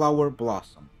the flower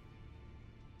blossom.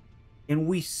 And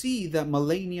we see that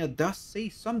Melania does say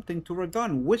something to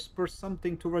Radahn, whispers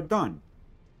something to Radahn.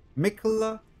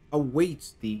 Miquella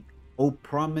awaits thee, O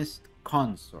promised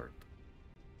consort.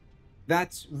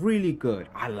 That's really good.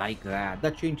 I like that.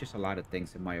 That changes a lot of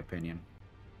things, in my opinion.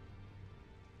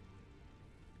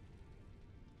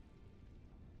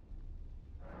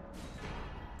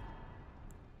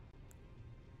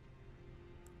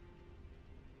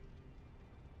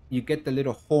 You get the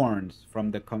little horns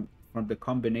from the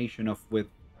combination of with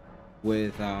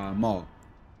Maul.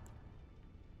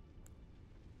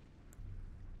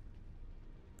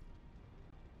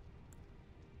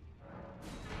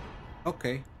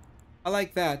 Okay, I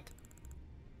like that.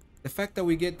 The fact that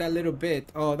we get that little bit,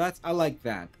 oh, I like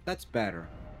that. That's better.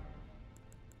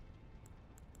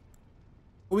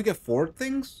 Oh, we get four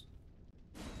things?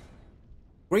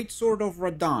 Great Sword of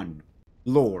Radahn,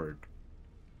 Lord.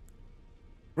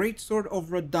 Great Sword of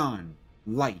Radahn,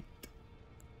 Light.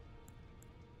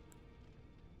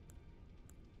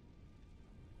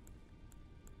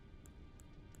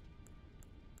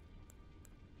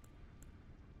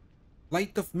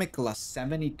 Light of Miquella,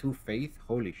 72 faith.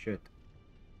 Holy shit.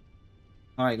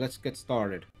 Alright, let's get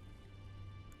started.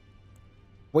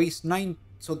 Weighs 9.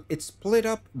 So it's split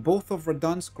up both of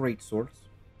Radahn's great swords.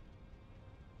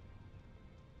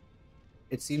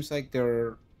 It seems like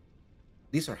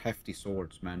these are hefty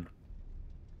swords, man.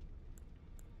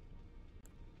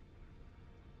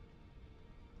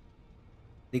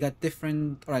 They got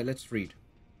different. Alright, let's read.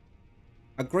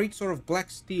 A great sword of black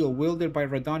steel wielded by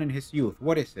Radahn in his youth.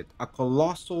 What is it? A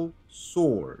colossal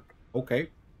sword. Okay.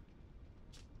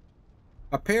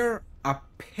 A pair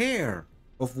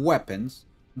of weapons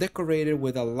decorated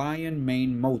with a lion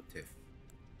mane motif.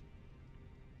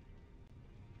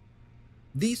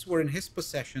 These were in his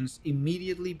possessions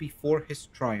immediately before his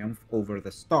triumph over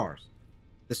the stars.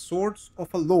 The swords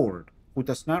of a lord who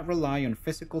does not rely on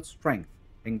physical strength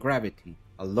and gravity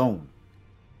alone.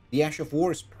 The Ash of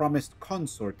War's promised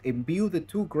consort imbue the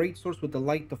two great swords with the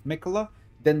light of Miquella,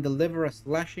 then deliver a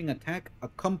slashing attack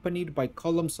accompanied by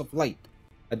columns of light.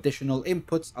 Additional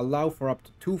inputs allow for up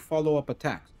to 2 follow-up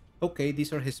attacks. Okay,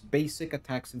 these are his basic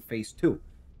attacks in Phase 2.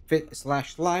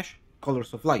 Slash,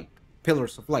 colors of light.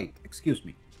 Pillars of light, excuse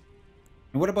me.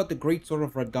 And what about the Great Sword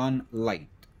of Radahn, Light?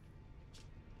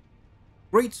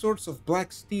 Great swords of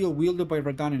black steel wielded by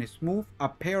Radahn in his move. A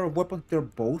pair of weapons. They're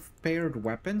both paired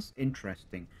weapons?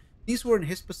 Interesting. These were in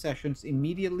his possessions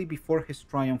immediately before his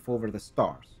triumph over the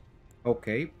stars.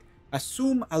 Okay.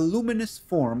 Assume a luminous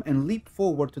form and leap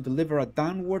forward to deliver a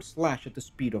downward slash at the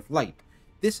speed of light.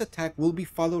 This attack will be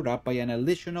followed up by an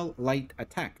additional light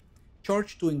attack,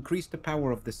 charged to increase the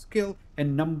power of the skill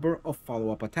and number of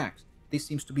follow-up attacks. This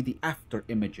seems to be the after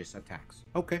images attacks.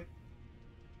 Okay.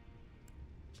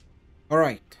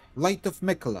 Alright, Light of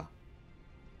Miquella.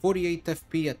 48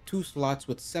 FP at 2 slots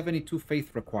with 72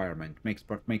 faith requirement. Makes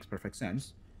perfect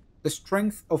sense. The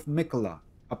Strength of Miquella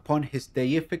upon his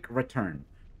deific return,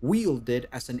 wielded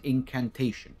as an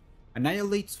incantation,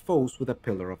 annihilates foes with a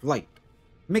pillar of light.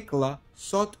 Miquella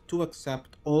sought to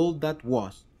accept all that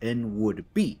was and would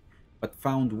be, but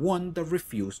found one that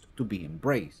refused to be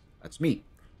embraced. That's me.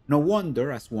 No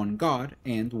wonder, as one god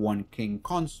and one king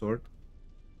consort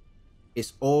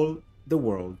is all the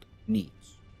world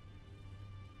needs.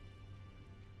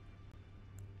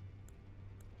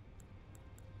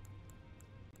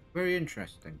 Very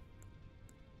interesting.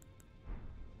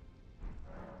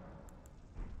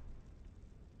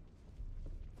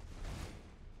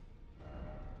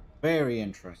 Very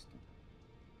interesting.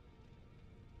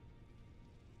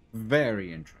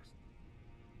 Very interesting.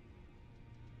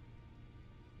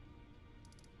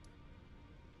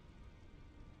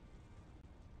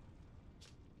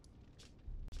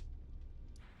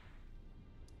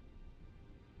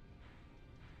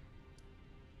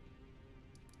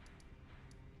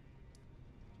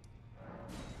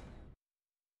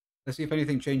 Let's see if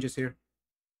anything changes here.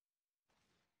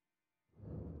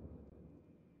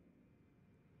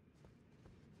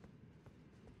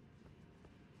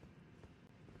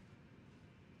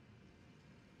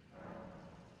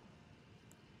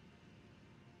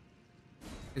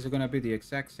 Is it going to be the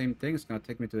exact same thing? It's going to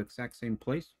take me to the exact same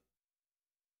place?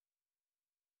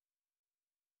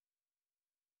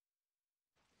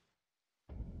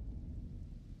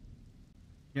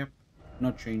 Yep,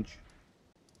 no change.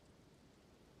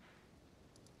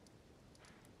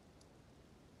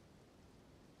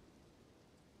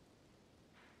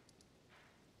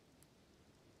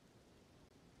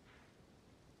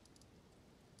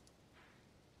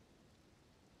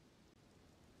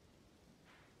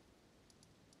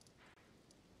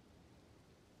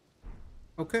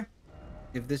 Okay,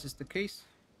 if this is the case,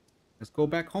 let's go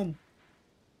back home.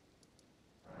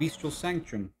 Bestial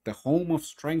Sanction, the home of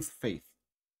strength faith.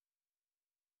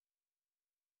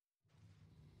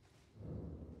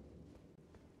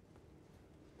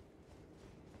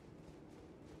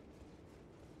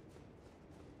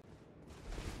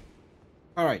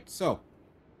 Alright, so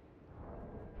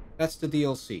that's the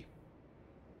DLC.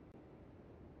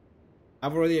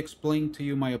 I've already explained to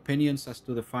you my opinions as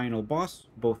to the final boss,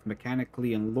 both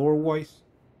mechanically and lore-wise.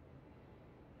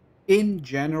 In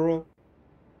general,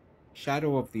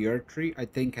 Shadow of the Erdtree, I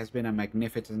think, has been a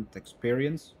magnificent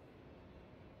experience.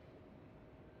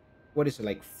 What is it,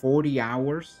 like 40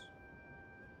 hours?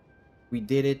 We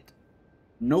did it,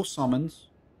 no summons.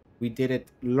 We did it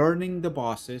learning the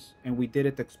bosses, and we did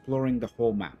it exploring the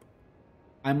whole map.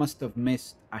 I must have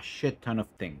missed a shit ton of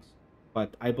things,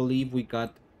 but I believe we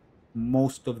got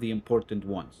most of the important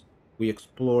ones. We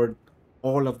explored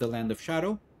all of the Land of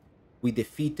Shadow. We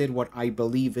defeated what I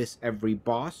believe is every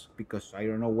boss, because I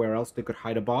don't know where else they could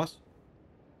hide a boss.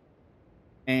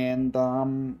 And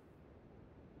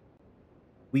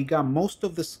we got most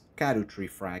of the Erdtree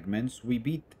fragments. We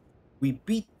beat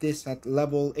this at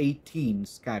level 18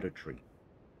 Erdtree.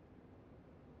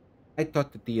 I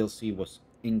thought the DLC was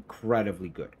incredibly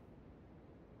good.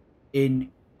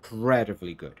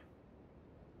 Incredibly good.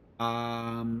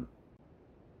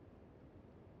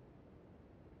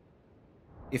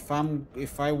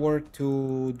 If I were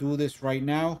to do this right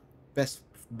now, best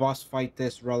boss fight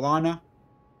is Radahn.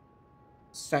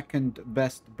 Second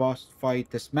best boss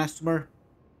fight is Messmer.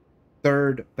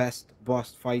 Third best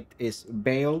boss fight is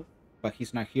Bale, but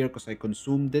he's not here because I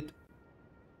consumed it.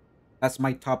 That's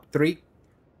my top 3.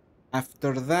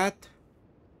 After that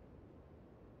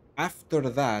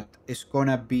is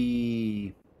gonna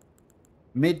be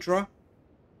Midra,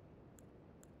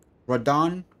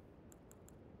 Radahn,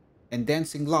 and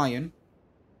Dancing Lion.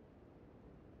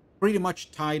 Pretty much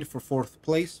tied for 4th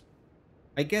place.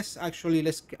 I guess actually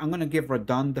I'm gonna give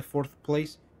Radahn the 4th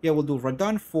place. Yeah, we'll do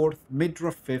Radahn 4th,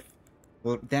 Midra 5th,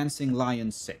 Dancing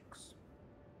Lion 6.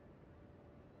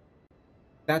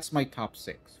 That's my top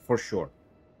 6 for sure.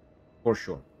 For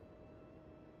sure.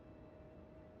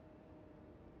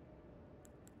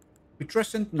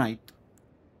 Putrescent Knight,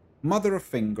 Mother of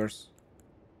Fingers.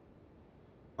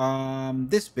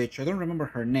 This bitch, I don't remember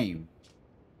her name.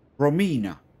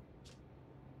 Romina.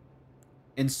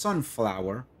 And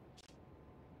Sunflower,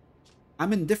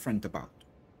 I'm indifferent about.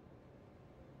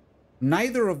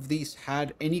 Neither of these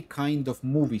had any kind of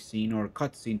movie scene or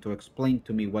cutscene to explain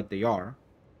to me what they are.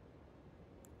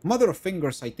 Mother of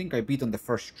Fingers, I think I beat on the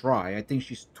first try. I think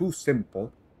she's too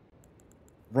simple.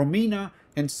 Romina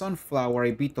and Sunflower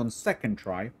I beat on second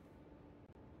try.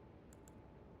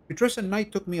 Putrescent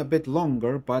Knight took me a bit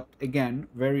longer, but again,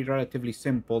 very relatively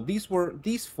simple. These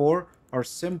 4 are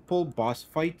simple boss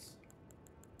fights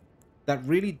that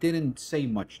really didn't say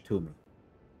much to me.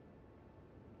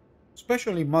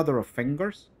 Especially Mother of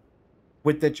Fingers,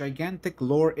 with the gigantic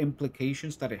lore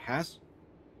implications that it has.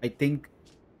 I think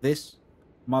this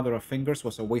Mother of Fingers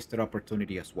was a wasted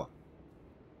opportunity as well.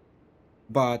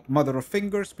 But Mother of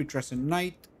Fingers, Putrescent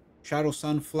Knight, Shadow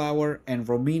Sunflower, and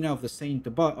Romina of the Saint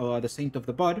of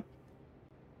the Bud.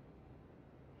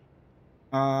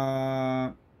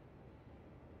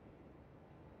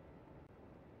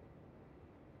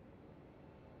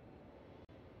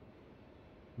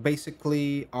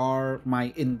 Basically are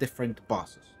my indifferent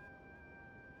bosses.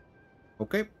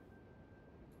 Okay?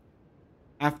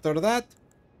 After that,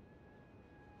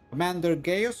 Commander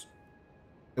Gaius,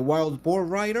 the Wild Boar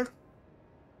Rider.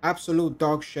 Absolute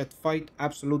dog shit fight.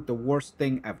 Absolute the worst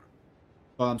thing ever.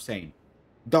 That's all I'm saying.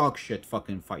 Dog shit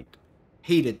fucking fight.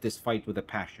 Hated this fight with a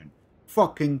passion.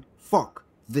 Fucking fuck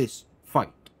this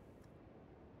fight.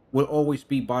 Will always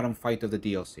be bottom fight of the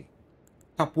DLC.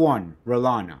 Top 1,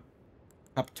 Radahn.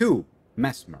 Top 2,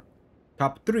 Messmer.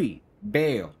 Top 3,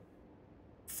 Bale.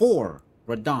 4,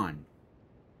 Radahn.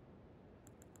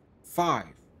 5,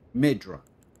 Midra.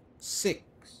 6,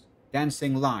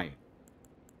 Dancing Lion.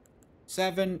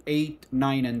 7, 8,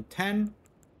 9, and 10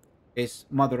 is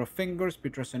Mother of Fingers,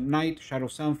 Putrescent Knight, Shadow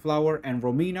Sunflower, and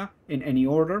Romina in any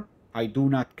order. I do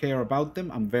not care about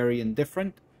them. I'm very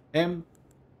indifferent. And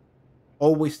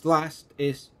always last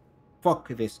is fuck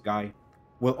this guy.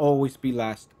 Will always be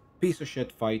last. Piece of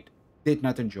shit fight. Did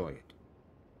not enjoy it.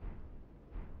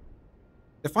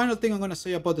 The final thing I'm going to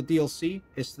say about the DLC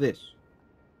is this.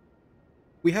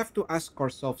 We have to ask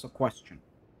ourselves a question.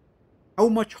 How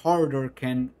much harder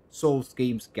can Souls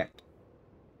games get?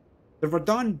 The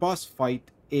Radahn boss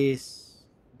fight is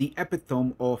the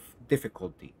epitome of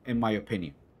difficulty, in my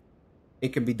opinion.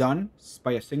 It can be done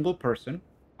by a single person.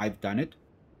 I've done it.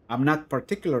 I'm not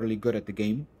particularly good at the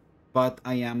game, but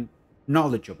I am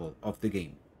knowledgeable of the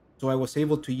game. So I was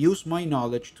able to use my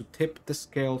knowledge to tip the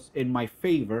scales in my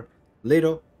favor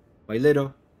little by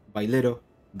little by little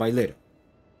by little.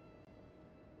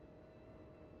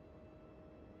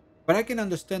 But I can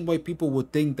understand why people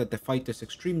would think that the fight is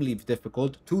extremely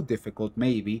difficult, too difficult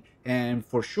maybe, and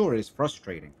for sure is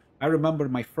frustrating. I remember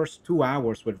my first 2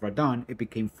 hours with Radahn, it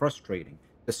became frustrating.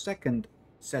 The second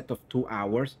set of 2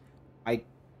 hours, I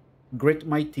grit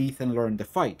my teeth and learned the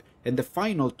fight. And the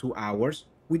final 2 hours,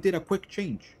 we did a quick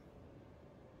change.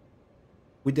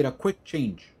 We did a quick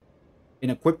change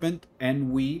in equipment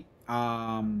and we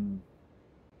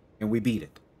beat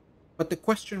it. But the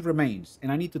question remains,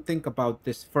 and I need to think about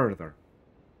this further.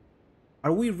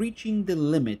 Are we reaching the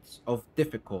limits of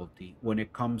difficulty when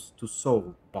it comes to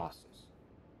soul bosses?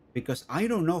 Because I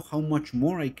don't know how much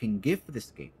more I can give this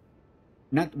game.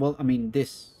 Not well, I mean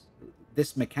this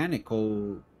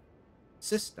mechanical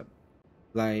system.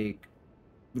 Like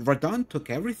Radahn took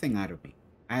everything out of me.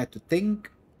 I had to think,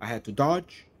 I had to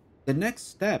dodge. The next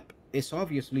step is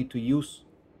obviously to use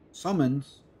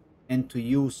summons and to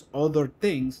use other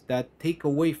things that take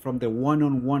away from the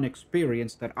one-on-one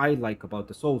experience that I like about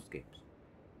the Souls games.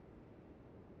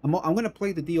 I'm gonna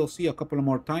play the DLC a couple of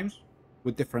more times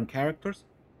with different characters,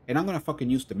 and I'm gonna fucking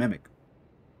use the Mimic.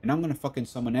 And I'm gonna fucking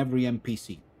summon every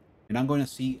NPC. And I'm gonna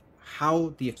see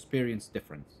how the experience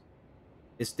difference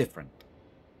is different.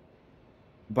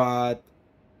 But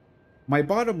my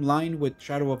bottom line with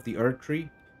Shadow of the Erdtree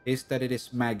is that it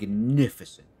is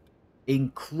magnificent,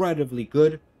 incredibly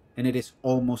good, and it is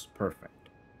almost perfect.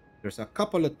 There's a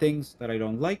couple of things that I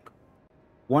don't like.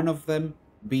 One of them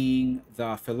being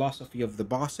the philosophy of the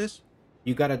bosses.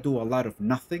 You gotta do a lot of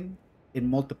nothing in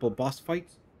multiple boss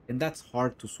fights, and that's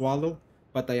hard to swallow,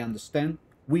 but I understand.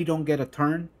 We don't get a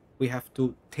turn, we have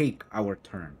to take our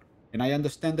turn. And I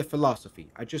understand the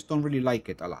philosophy, I just don't really like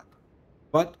it a lot.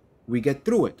 But we get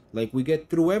through it. Like we get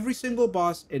through every single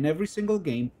boss in every single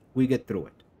game, we get through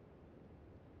it.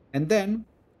 And then,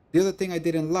 the other thing I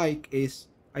didn't like is,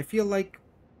 I feel like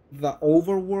the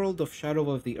overworld of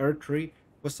Shadow of the Erdtree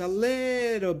was a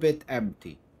little bit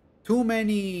empty. Too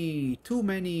many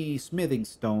smithing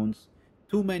stones,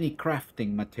 too many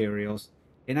crafting materials,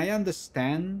 and I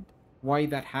understand why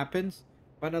that happens,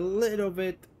 but a little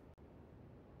bit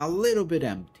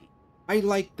empty. I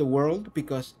like the world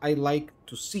because I like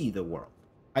to see the world.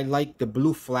 I like the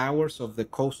blue flowers of the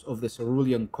coast of the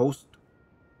Cerulean coast.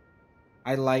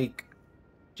 I like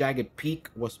Jagged Peak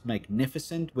was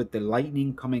magnificent with the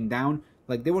lightning coming down.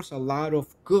 Like there was a lot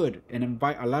of good and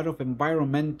a lot of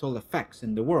environmental effects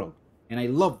in the world, and I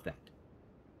love that.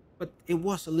 But it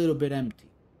was a little bit empty.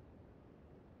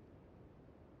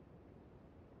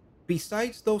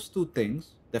 Besides those two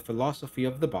things, the philosophy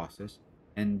of the bosses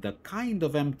and the kind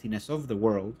of emptiness of the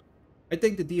world, I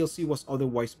think the DLC was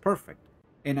otherwise perfect.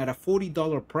 And at a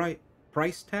 $40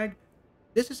 price tag,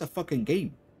 this is a fucking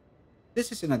game.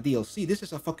 This isn't a DLC. This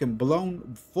is a fucking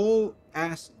blown full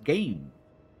ass game.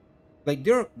 Like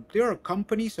there are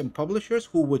companies and publishers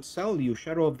who would sell you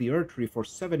Shadow of the Erdtree for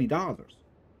 $70.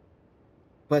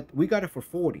 But we got it for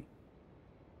 40.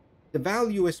 The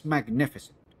value is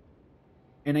magnificent.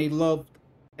 And I loved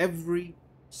every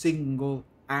single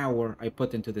hour I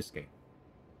put into this game.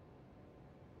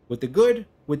 With the good,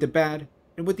 with the bad,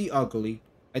 and with the ugly,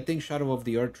 I think Shadow of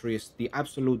the Erdtree is the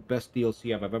absolute best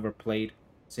DLC I've ever played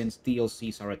since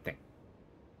DLCs are a thing.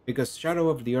 Because Shadow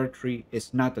of the Erdtree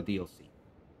is not a DLC.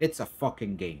 It's a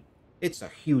fucking game. It's a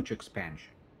huge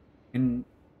expansion. And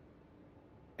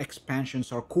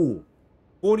expansions are cool.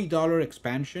 $40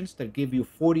 expansions that give you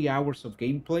 40 hours of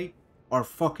gameplay are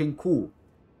fucking cool.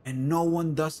 And no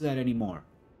one does that anymore.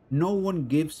 No one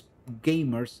gives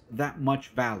gamers that much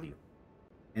value.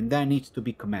 And that needs to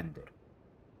be commended.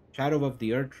 Shadow of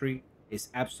the Erdtree is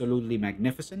absolutely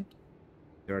magnificent.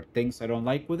 There are things I don't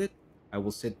like with it. I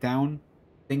will sit down,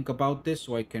 think about this,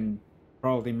 so I can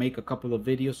probably make a couple of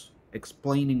videos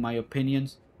explaining my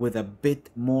opinions with a bit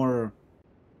more,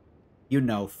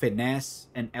 finesse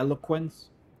and eloquence.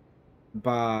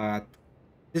 But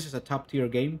this is a top tier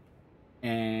game,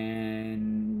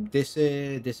 and this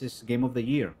is game of the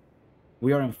year.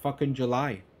 We are in fucking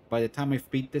July. By the time I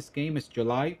beat this game, it's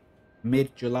July,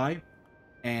 mid-July,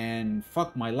 and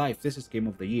fuck my life, this is game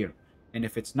of the year. And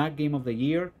if it's not game of the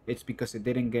year, it's because it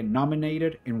didn't get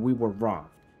nominated and we were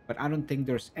robbed. But I don't think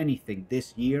there's anything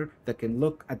this year that can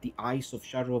look at the eyes of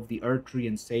Shadow of the Erdtree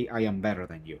and say I am better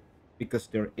than you, because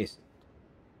there isn't.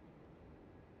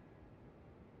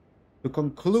 To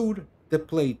conclude the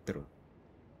playthrough,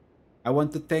 I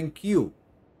want to thank you,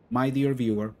 my dear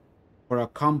viewer, for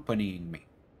accompanying me.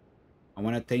 I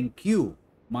want to thank you,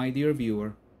 my dear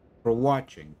viewer, for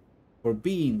watching, for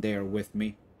being there with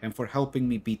me, and for helping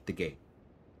me beat the game.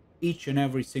 Each and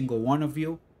every single one of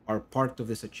you are part of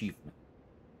this achievement.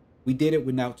 We did it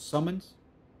without summons.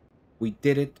 We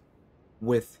did it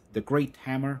with the Great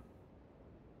Hammer.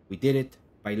 We did it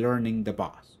by learning the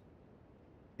boss.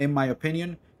 In my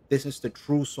opinion, this is the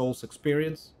true Souls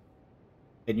experience,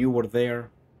 and you were there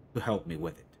to help me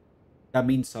with it. That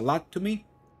means a lot to me,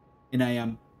 and I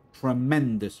am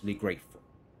tremendously grateful.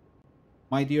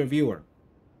 My dear viewer,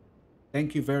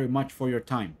 thank you very much for your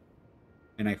time,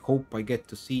 and I hope I get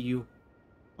to see you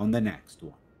on the next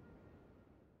one.